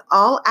forth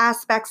all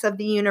aspects of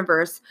the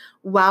universe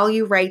while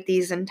you write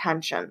these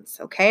intentions,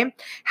 okay?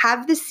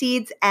 Have the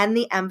seeds and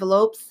the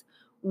envelopes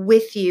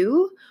with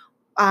you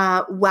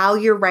while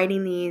you're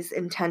writing these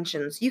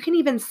intentions. You can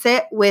even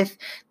sit with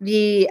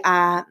the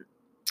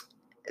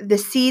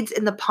seeds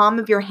in the palm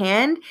of your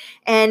hand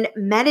and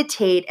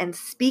meditate and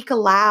speak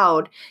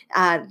aloud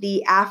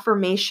the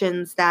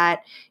affirmations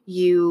that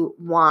you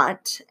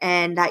want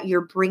and that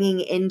you're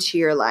bringing into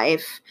your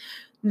life.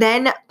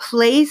 Then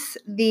place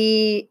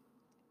the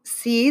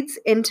seeds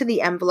into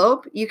the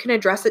envelope. You can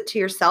address it to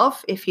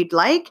yourself if you'd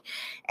like,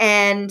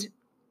 and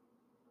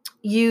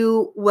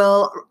you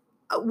will,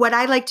 what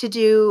I like to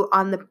do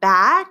on the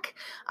back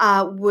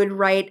would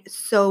write,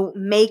 so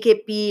make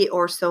it be,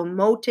 or so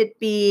mote it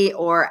be,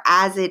 or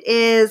as it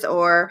is,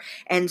 or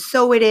and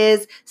so it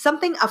is,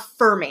 something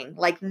affirming,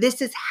 like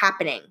this is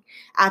happening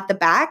at the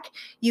back.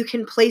 You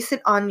can place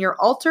it on your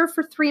altar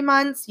for 3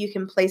 months. You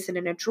can place it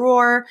in a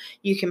drawer.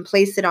 You can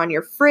place it on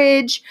your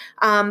fridge.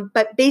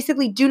 But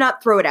basically, do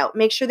not throw it out.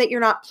 Make sure that you're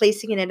not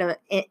placing it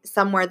in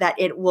somewhere that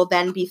it will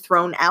then be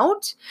thrown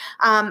out.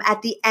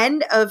 At the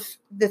end of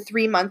the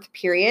 3-month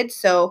period,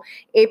 so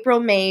April,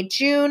 May,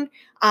 June,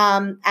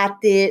 at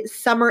the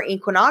summer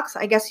equinox,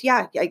 I guess,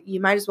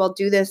 you might as well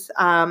do this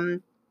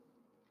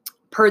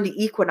per the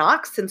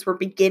equinox, since we're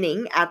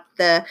beginning at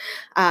the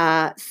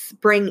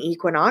spring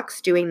equinox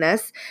doing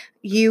this.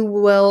 You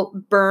will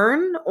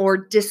burn or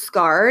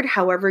discard,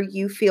 however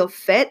you feel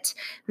fit,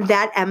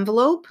 that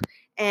envelope,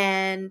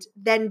 and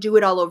then do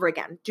it all over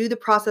again. Do the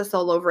process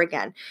all over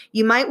again.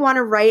 You might want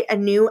to write a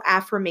new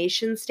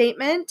affirmation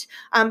statement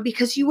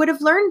because you would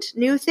have learned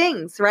new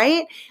things,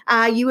 right?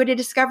 You would have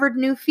discovered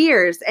new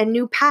fears and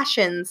new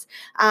passions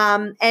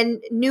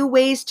and new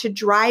ways to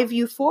drive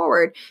you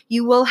forward.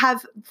 You will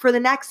have, for the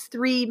next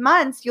 3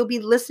 months, you'll be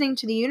listening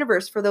to the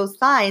universe for those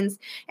signs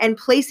and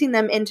placing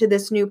them into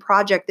this new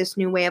project, this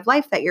new way of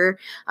life that you're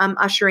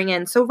ushering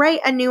in. So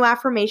write a new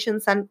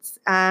affirmation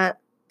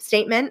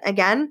statement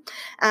again.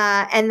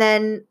 And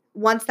then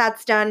once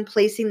that's done,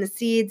 placing the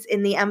seeds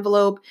in the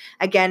envelope,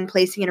 again,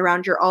 placing it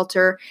around your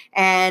altar.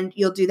 And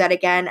you'll do that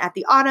again at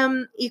the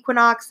autumn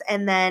equinox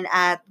and then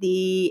at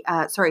the,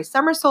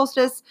 summer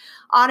solstice,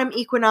 autumn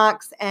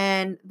equinox,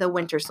 and the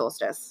winter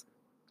solstice.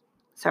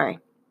 Sorry.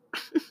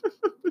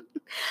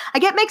 I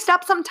get mixed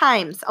up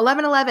sometimes.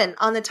 11:11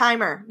 on the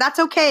timer. That's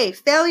okay.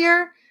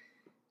 Failure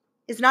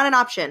is not an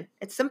option.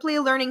 It's simply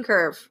a learning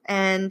curve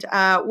and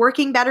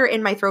working better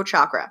in my throat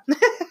chakra.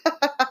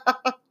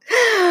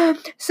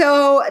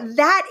 So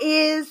that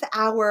is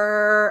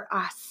our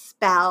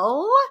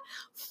spell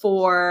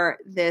for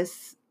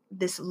this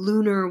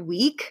lunar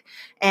week.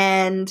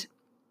 And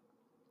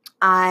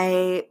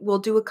I will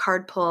do a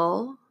card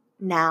pull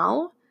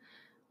now.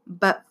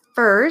 But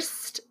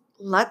first,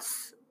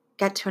 let's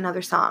get to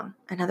another song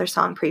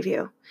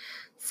preview.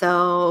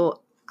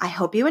 So I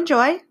hope you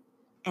enjoy,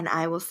 and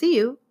I will see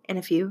you in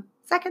a few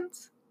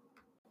seconds.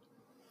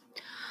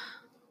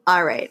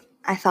 All right.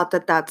 I thought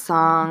that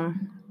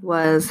song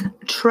was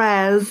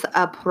très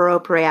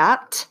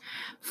appropriate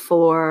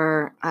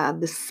for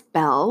the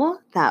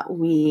spell that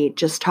we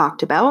just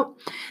talked about.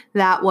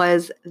 That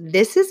was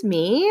This Is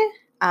Me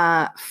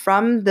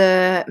from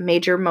the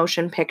major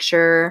motion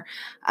picture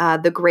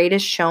The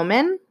Greatest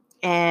Showman.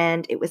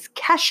 And it was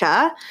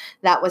Kesha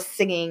that was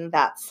singing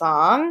that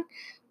song.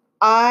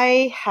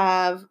 I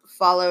have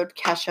followed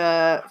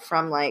Kesha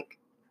from like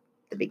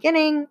the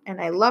beginning,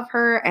 and I love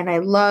her, and I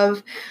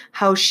love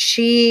how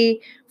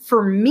she,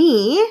 for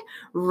me,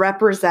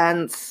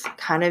 represents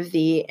kind of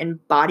the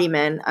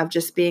embodiment of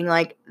just being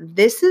like,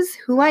 this is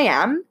who I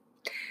am.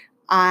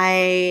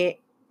 I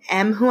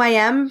am who I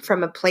am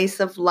from a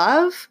place of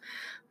love,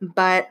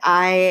 but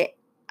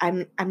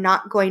I'm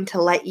not going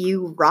to let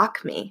you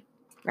rock me.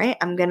 Right?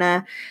 I'm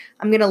gonna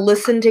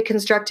listen to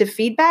constructive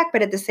feedback,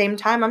 but at the same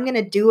time, I'm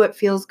gonna do what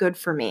feels good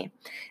for me.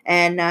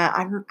 And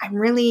I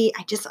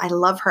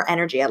love her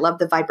energy. I love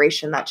the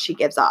vibration that she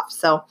gives off.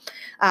 So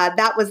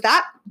that was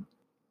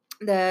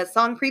the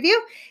song preview,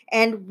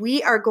 and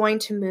we are going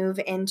to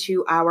move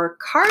into our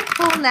card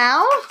pull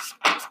now.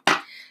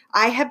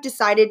 I have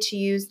decided to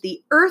use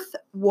the Earth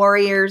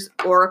Warriors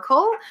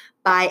Oracle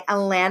by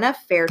Alana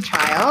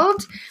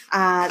Fairchild.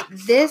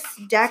 This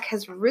deck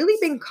has really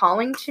been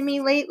calling to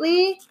me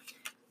lately.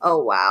 Oh,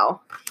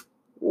 wow.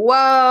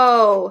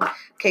 Whoa.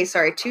 Okay,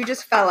 sorry. 2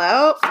 just fell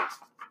out.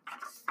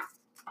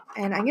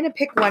 And I'm going to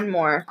pick one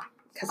more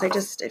because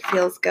it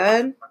feels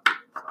good.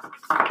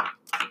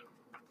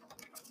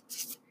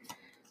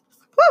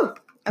 Woo!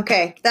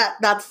 Okay,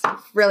 that's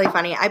really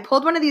funny. I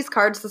pulled one of these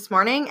cards this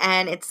morning,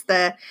 and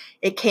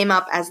it came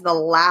up as the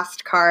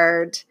last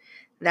card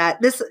that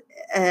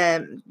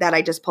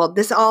I just pulled.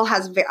 This all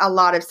has a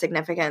lot of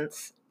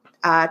significance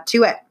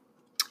to it.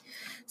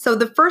 So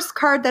the first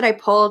card that I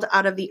pulled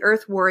out of the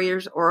Earth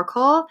Warriors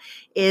Oracle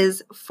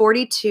is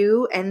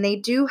 42, and they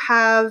do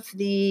have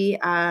the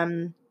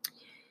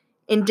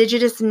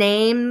indigenous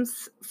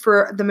names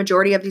for the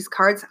majority of these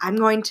cards. I'm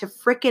going to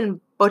frickin'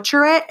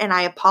 butcher it, and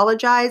I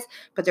apologize,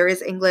 but there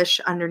is English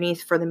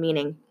underneath for the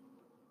meaning.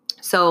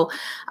 So,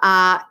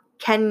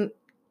 Kenyini,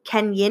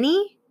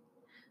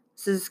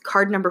 this is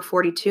card number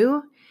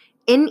 42.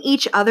 In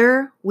each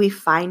other, we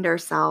find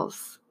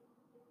ourselves.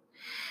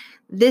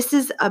 This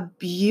is a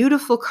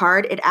beautiful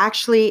card. It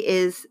actually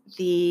is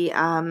the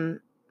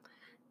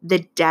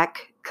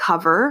deck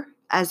cover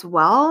as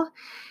well.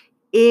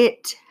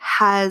 It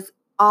has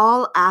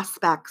all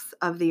aspects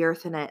of the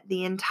earth in it,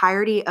 the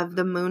entirety of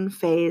the moon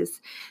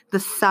phase, the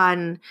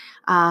sun,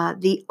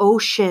 the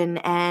ocean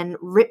and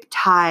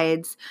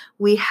riptides.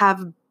 We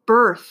have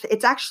birth.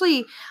 It's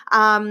actually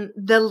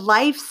the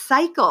life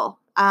cycle.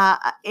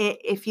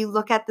 If you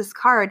look at this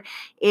card,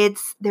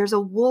 there's a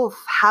wolf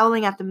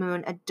howling at the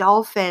moon, a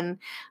dolphin,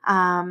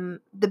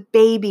 the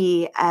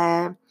baby,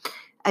 a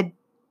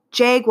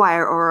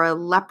jaguar or a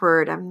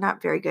leopard. I'm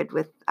not very good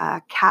with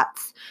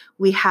cats.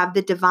 We have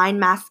the divine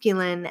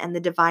masculine and the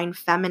divine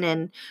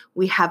feminine.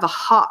 We have a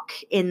hawk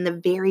in the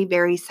very,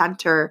 very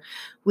center.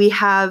 We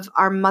have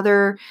our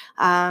mother,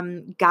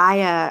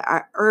 Gaia,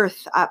 our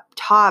earth up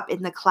top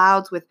in the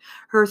clouds with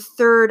her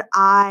third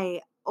eye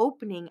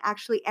opening.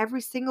 Actually,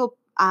 every single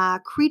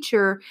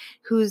creature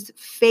whose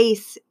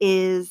face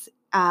is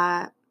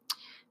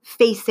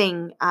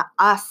facing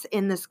us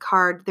in this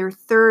card, their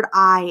third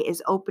eye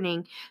is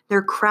opening,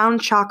 their crown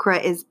chakra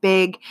is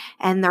big,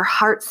 and their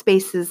heart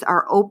spaces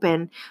are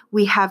open.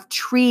 We have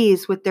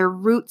trees with their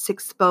roots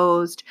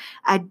exposed,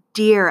 a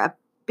deer, a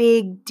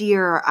big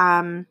deer,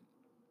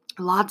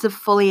 lots of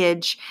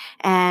foliage,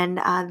 and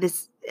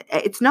this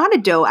it's not a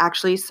doe,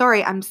 actually.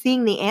 Sorry, I'm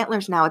seeing the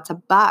antlers now. It's a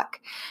buck,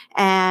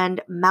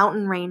 and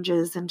mountain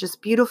ranges and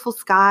just beautiful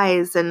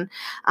skies. And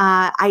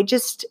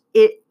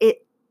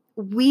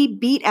we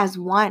beat as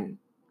one,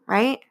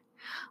 right?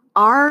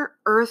 Our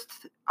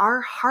earth,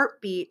 our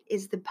heartbeat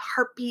is the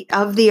heartbeat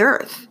of the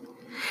earth.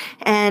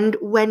 And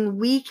when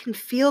we can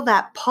feel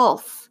that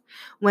pulse,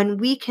 when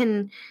we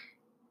can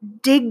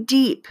dig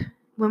deep,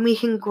 when we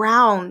can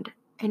ground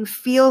and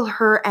feel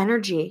her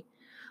energy,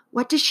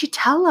 what does she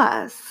tell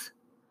us?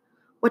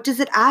 What does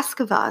it ask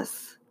of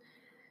us?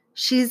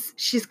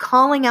 She's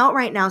calling out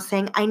right now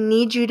saying, I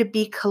need you to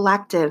be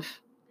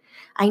collective.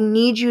 I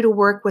need you to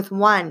work with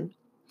one.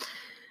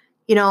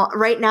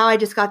 Right now I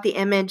just got the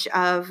image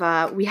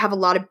of, we have a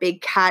lot of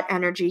big cat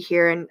energy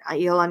here, and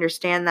you'll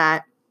understand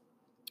that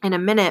in a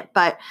minute.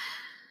 But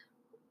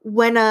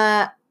when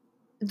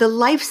the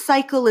life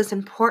cycle is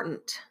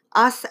important,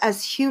 us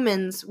as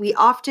humans, we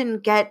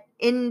often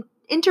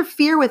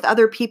interfere with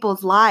other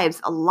people's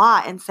lives a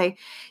lot and say,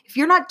 if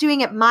you're not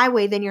doing it my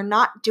way, then you're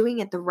not doing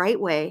it the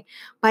right way.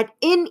 But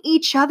in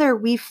each other,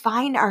 we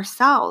find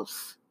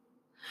ourselves.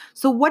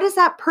 So what is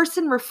that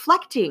person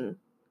reflecting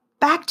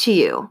back to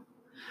you,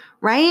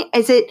 right?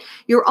 Is it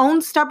your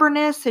own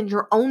stubbornness and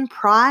your own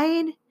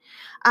pride?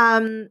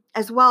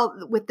 As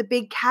well, with the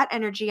big cat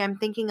energy, I'm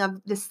thinking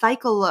of the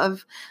cycle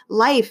of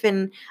life.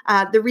 And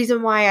the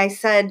reason why I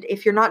said,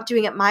 if you're not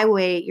doing it my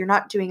way, you're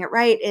not doing it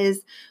right,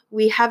 is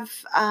we have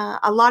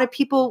a lot of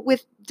people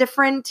with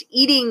different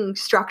eating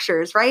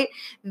structures, right?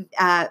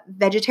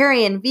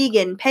 Vegetarian,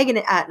 vegan,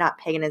 pagan, not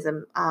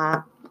paganism.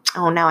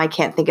 Now I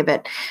can't think of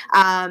it.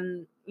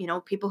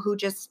 People who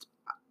just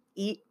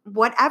eat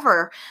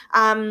whatever.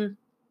 And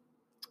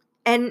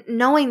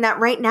knowing that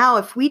right now,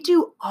 if we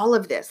do all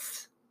of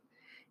this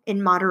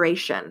in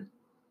moderation,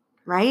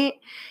 right?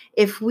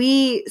 If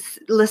we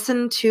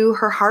listen to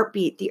her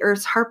heartbeat, the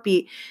earth's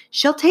heartbeat,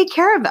 she'll take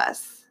care of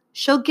us.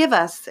 She'll give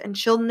us and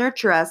she'll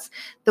nurture us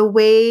the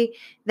way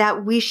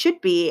that we should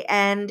be.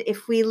 And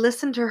if we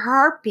listen to her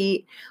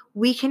heartbeat,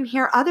 we can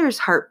hear others'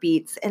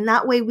 heartbeats. And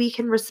that way we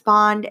can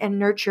respond and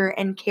nurture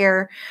and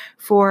care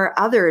for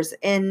others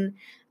in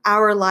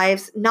our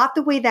lives, not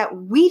the way that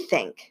we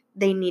think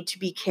they need to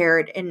be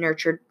cared and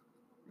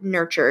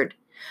nurtured,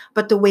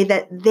 but the way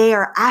that they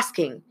are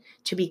asking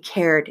to be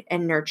cared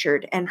and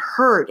nurtured and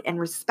heard and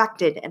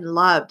respected and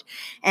loved.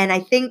 And I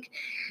think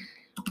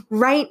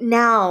right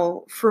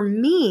now, for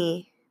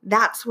me,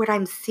 that's what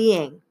I'm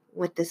seeing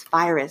with this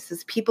virus,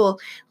 is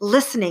people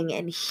listening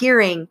and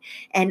hearing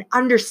and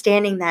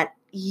understanding that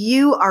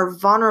you are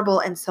vulnerable.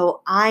 And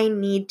so I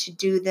need to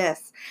do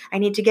this. I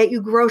need to get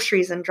you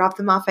groceries and drop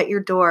them off at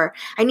your door.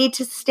 I need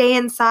to stay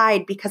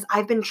inside because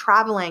I've been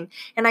traveling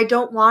and I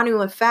don't want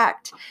to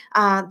affect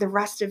the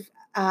rest of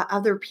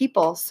other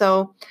people.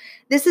 So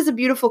this is a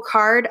beautiful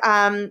card.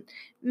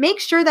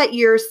 Make sure that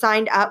you're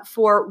signed up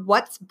for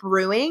What's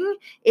Brewing.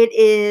 It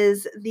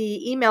is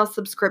the email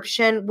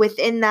subscription.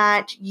 Within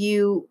that,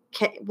 you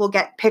will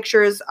get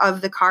pictures of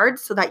the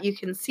cards so that you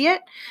can see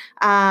it.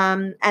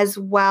 As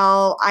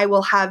well, I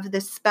will have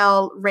the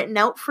spell written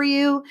out for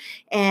you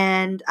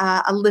and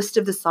a list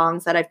of the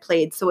songs that I've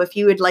played. So if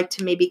you would like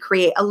to maybe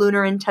create a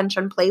Lunar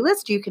Intention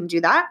playlist, you can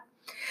do that.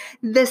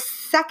 The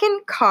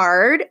second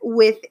card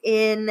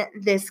within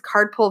this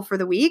card pull for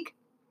the week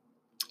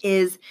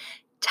is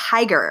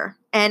Tiger.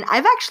 And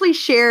I've actually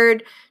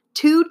shared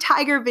 2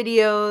 tiger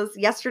videos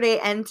yesterday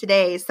and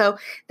today. So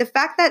the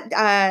fact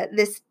that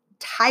this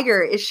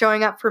tiger is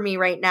showing up for me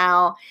right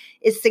now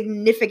is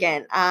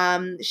significant.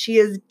 She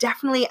is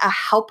definitely a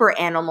helper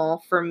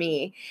animal for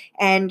me.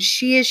 And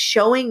she is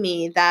showing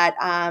me that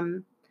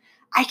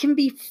I can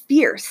be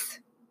fierce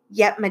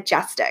yet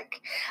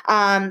majestic.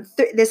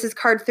 This is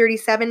card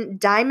 37,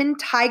 Diamond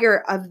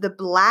Tiger of the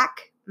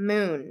Black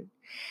Moon.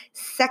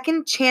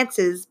 Second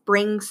chances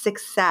bring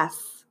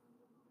success.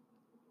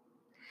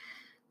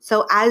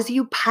 So as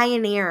you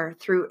pioneer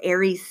through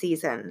Aries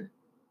season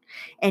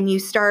and you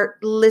start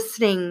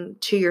listening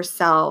to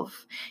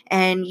yourself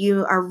and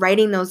you are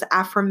writing those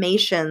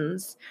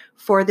affirmations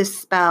for the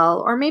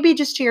spell, or maybe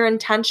just your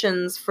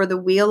intentions for the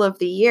wheel of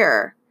the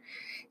year,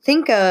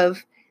 think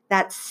of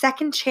that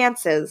second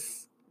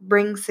chances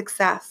bring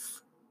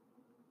success.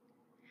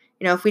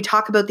 If we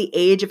talk about the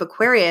age of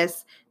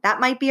Aquarius, that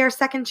might be our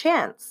second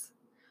chance.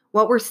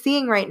 What we're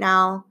seeing right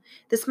now,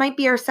 this might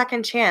be our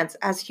second chance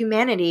as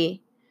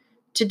humanity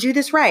to do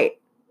this right,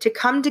 to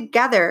come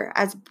together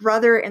as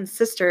brother and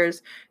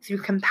sisters through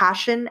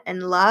compassion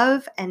and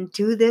love and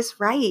do this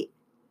right.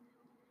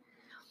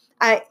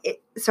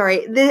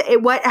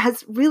 What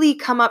has really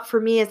come up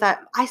for me is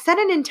that I set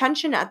an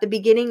intention at the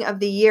beginning of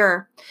the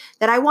year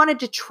that I wanted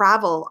to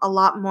travel a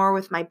lot more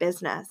with my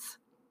business.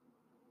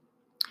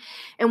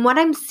 And what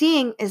I'm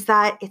seeing is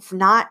that it's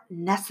not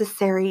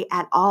necessary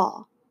at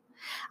all.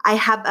 I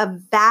have a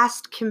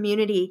vast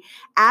community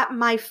at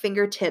my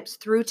fingertips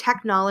through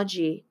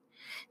technology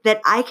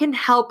that I can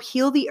help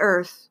heal the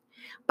earth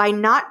by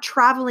not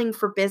traveling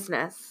for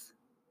business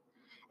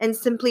and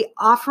simply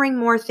offering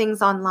more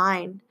things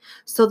online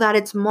so that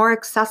it's more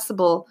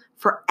accessible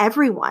for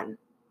everyone.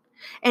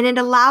 And it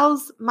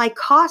allows my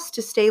costs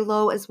to stay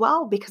low as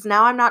well, because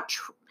now I'm not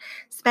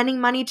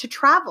spending money to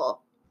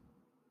travel.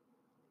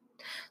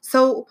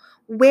 So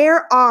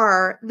where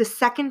are the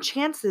second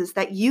chances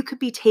that you could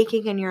be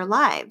taking in your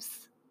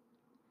lives?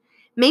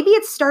 Maybe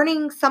it's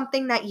starting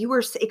something that you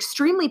were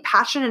extremely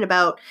passionate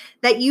about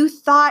that you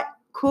thought,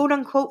 quote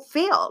unquote,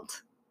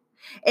 failed.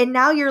 And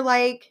now you're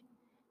like,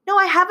 no,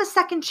 I have a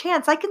second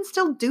chance. I can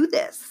still do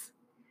this.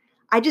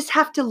 I just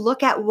have to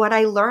look at what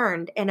I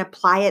learned and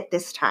apply it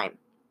this time.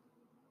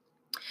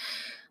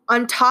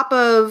 On top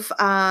of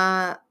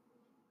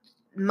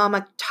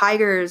Mama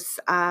Tiger's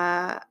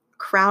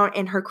crown,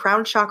 in her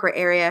crown chakra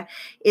area,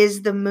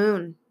 is the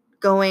moon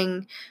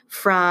going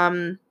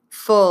from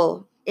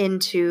full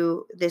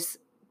into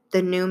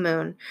the new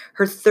moon.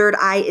 Her third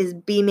eye is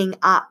beaming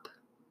up.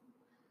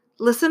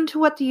 Listen to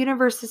what the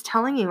universe is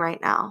telling you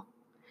right now.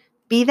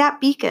 Be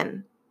that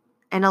beacon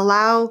and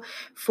allow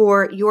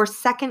for your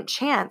second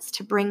chance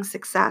to bring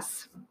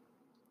success.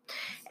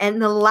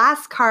 And the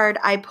last card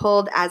I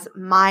pulled as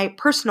my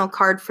personal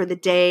card for the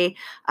day,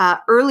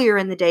 earlier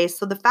in the day.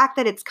 So the fact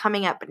that it's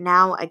coming up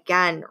now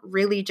again,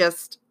 really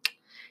just,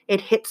 it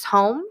hits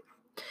home.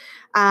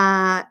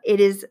 It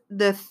is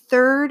the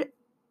third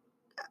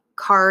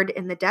card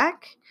in the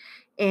deck,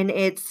 and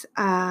it's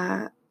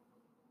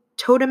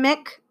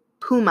Totemic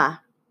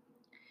Puma,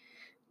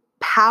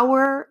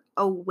 Power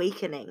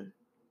Awakening.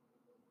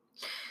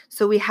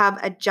 So we have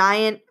a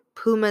giant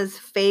puma's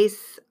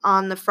face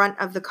on the front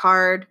of the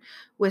card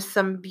with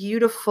some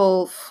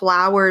beautiful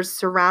flowers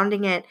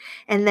surrounding it.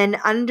 And then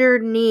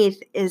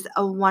underneath is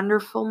a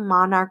wonderful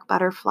monarch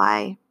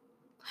butterfly.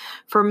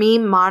 For me,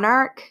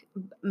 monarch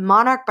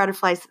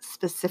butterflies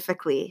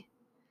specifically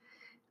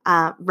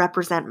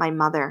represent my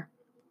mother.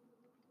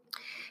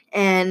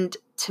 And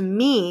to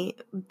me,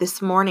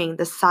 this morning,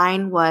 the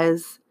sign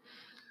was,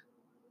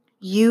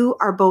 you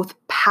are both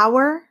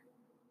power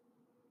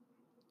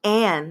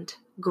and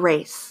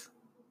grace.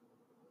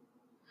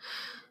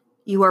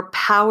 You are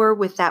power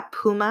with that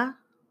puma,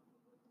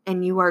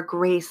 and you are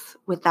grace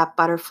with that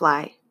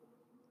butterfly.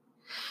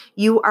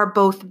 You are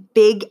both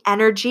big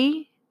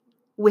energy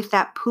with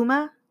that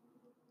puma,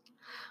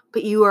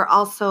 but you are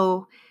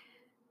also,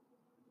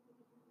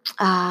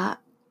 I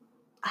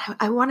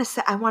want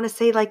to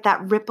say like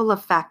that ripple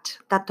effect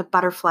that the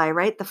butterfly,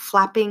 right? The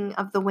flapping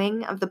of the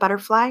wing of the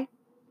butterfly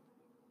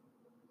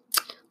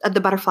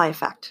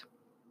effect.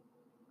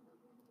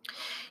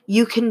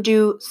 You can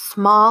do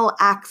small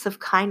acts of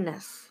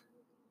kindness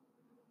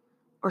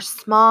or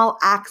small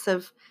acts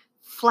of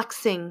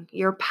flexing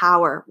your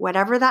power,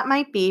 whatever that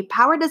might be.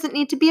 Power doesn't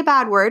need to be a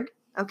bad word,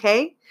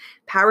 okay?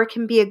 Power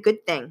can be a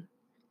good thing.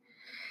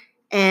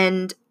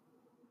 And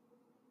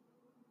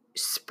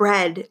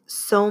spread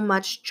so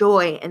much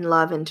joy and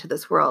love into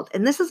this world.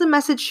 And this is a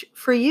message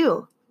for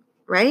you,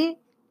 right?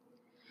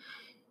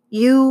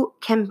 You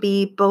can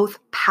be both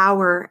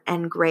power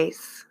and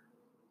grace.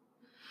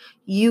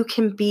 You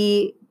can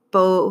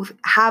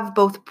have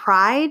both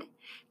pride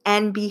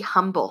and be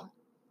humble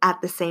at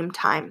the same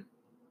time.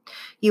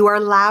 You are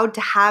allowed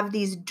to have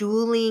these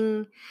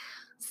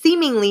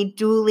seemingly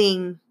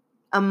dueling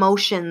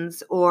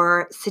emotions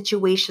or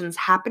situations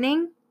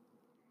happening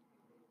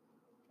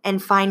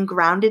and find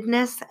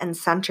groundedness and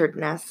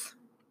centeredness.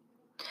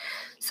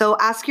 So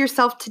ask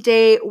yourself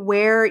today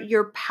where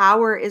your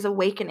power is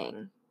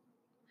awakening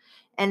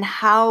and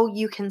how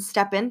you can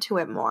step into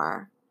it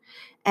more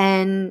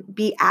and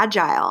be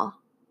agile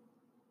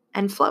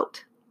and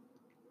float.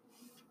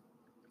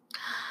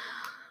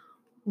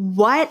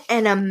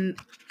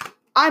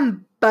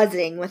 I'm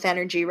buzzing with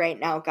energy right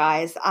now,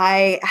 guys.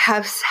 I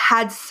have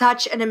had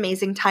such an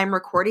amazing time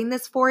recording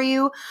this for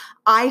you.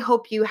 I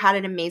hope you had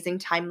an amazing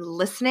time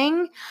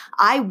listening.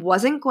 I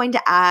wasn't going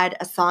to add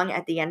a song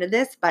at the end of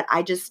this, but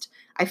I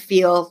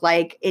feel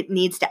like it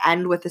needs to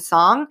end with a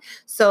song.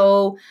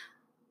 So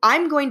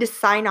I'm going to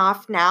sign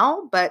off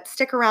now, but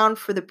stick around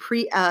for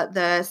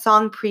the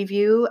song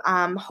preview.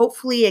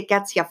 Hopefully it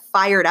gets you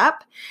fired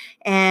up.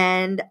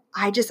 And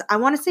I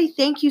want to say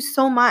thank you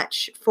so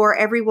much for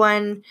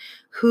everyone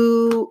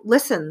who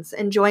listens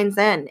and joins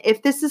in.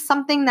 If this is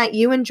something that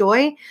you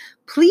enjoy,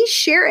 please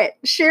share it,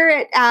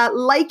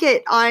 like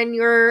it on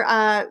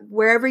your,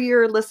 wherever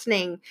you're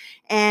listening.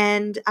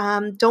 And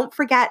don't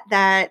forget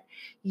that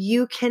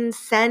you can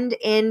send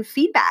in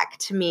feedback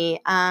to me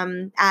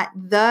at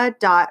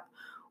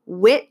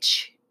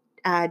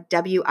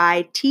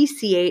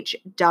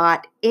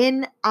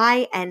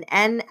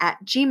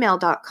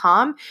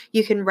witch.inn@gmail.com.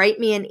 You can write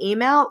me an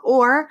email,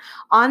 or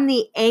on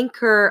the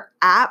Anchor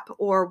app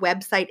or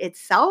website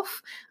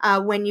itself,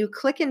 when you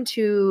click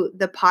into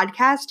the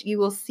podcast, you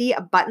will see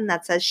a button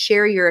that says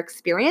share your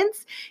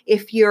experience.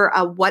 If you're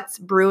a What's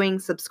Brewing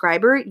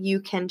subscriber, you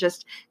can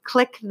just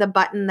click the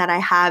button that I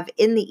have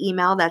in the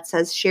email that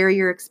says share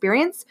your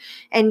experience,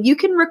 and you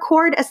can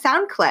record a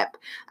sound clip,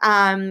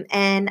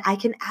 and I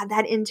can add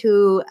that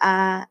into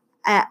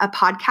a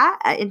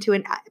podcast into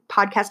a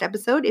podcast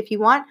episode if you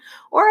want,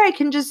 or I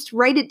can just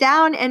write it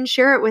down and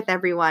share it with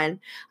everyone.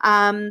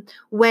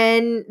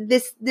 When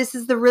this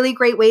is the really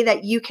great way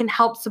that you can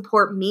help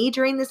support me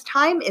during this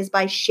time is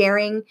by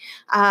sharing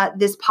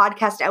this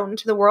podcast out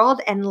into the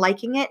world and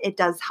liking it. It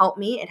does help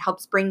me. It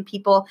helps bring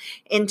people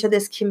into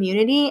this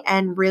community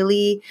and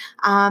really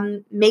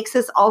makes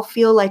us all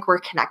feel like we're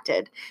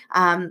connected.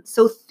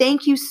 So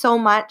thank you so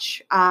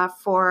much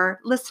for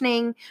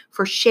listening,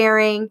 for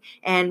sharing,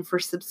 and for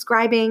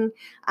subscribing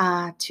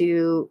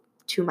to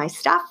my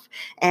stuff.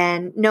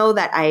 And know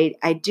that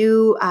I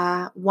do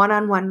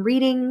one-on-one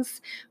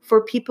readings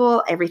for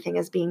people. Everything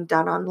is being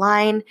done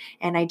online,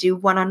 and I do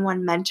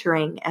one-on-one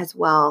mentoring as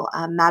well,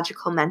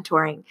 magical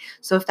mentoring.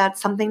 So if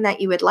that's something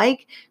that you would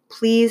like,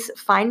 please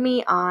find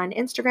me on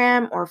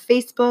Instagram or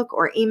Facebook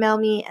or email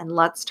me and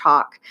let's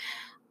talk.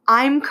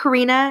 I'm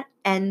Karina,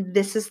 and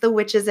this is The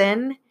Witches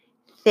Inn.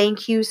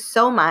 Thank you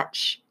so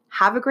much.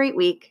 Have a great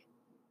week.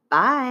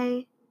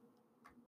 Bye.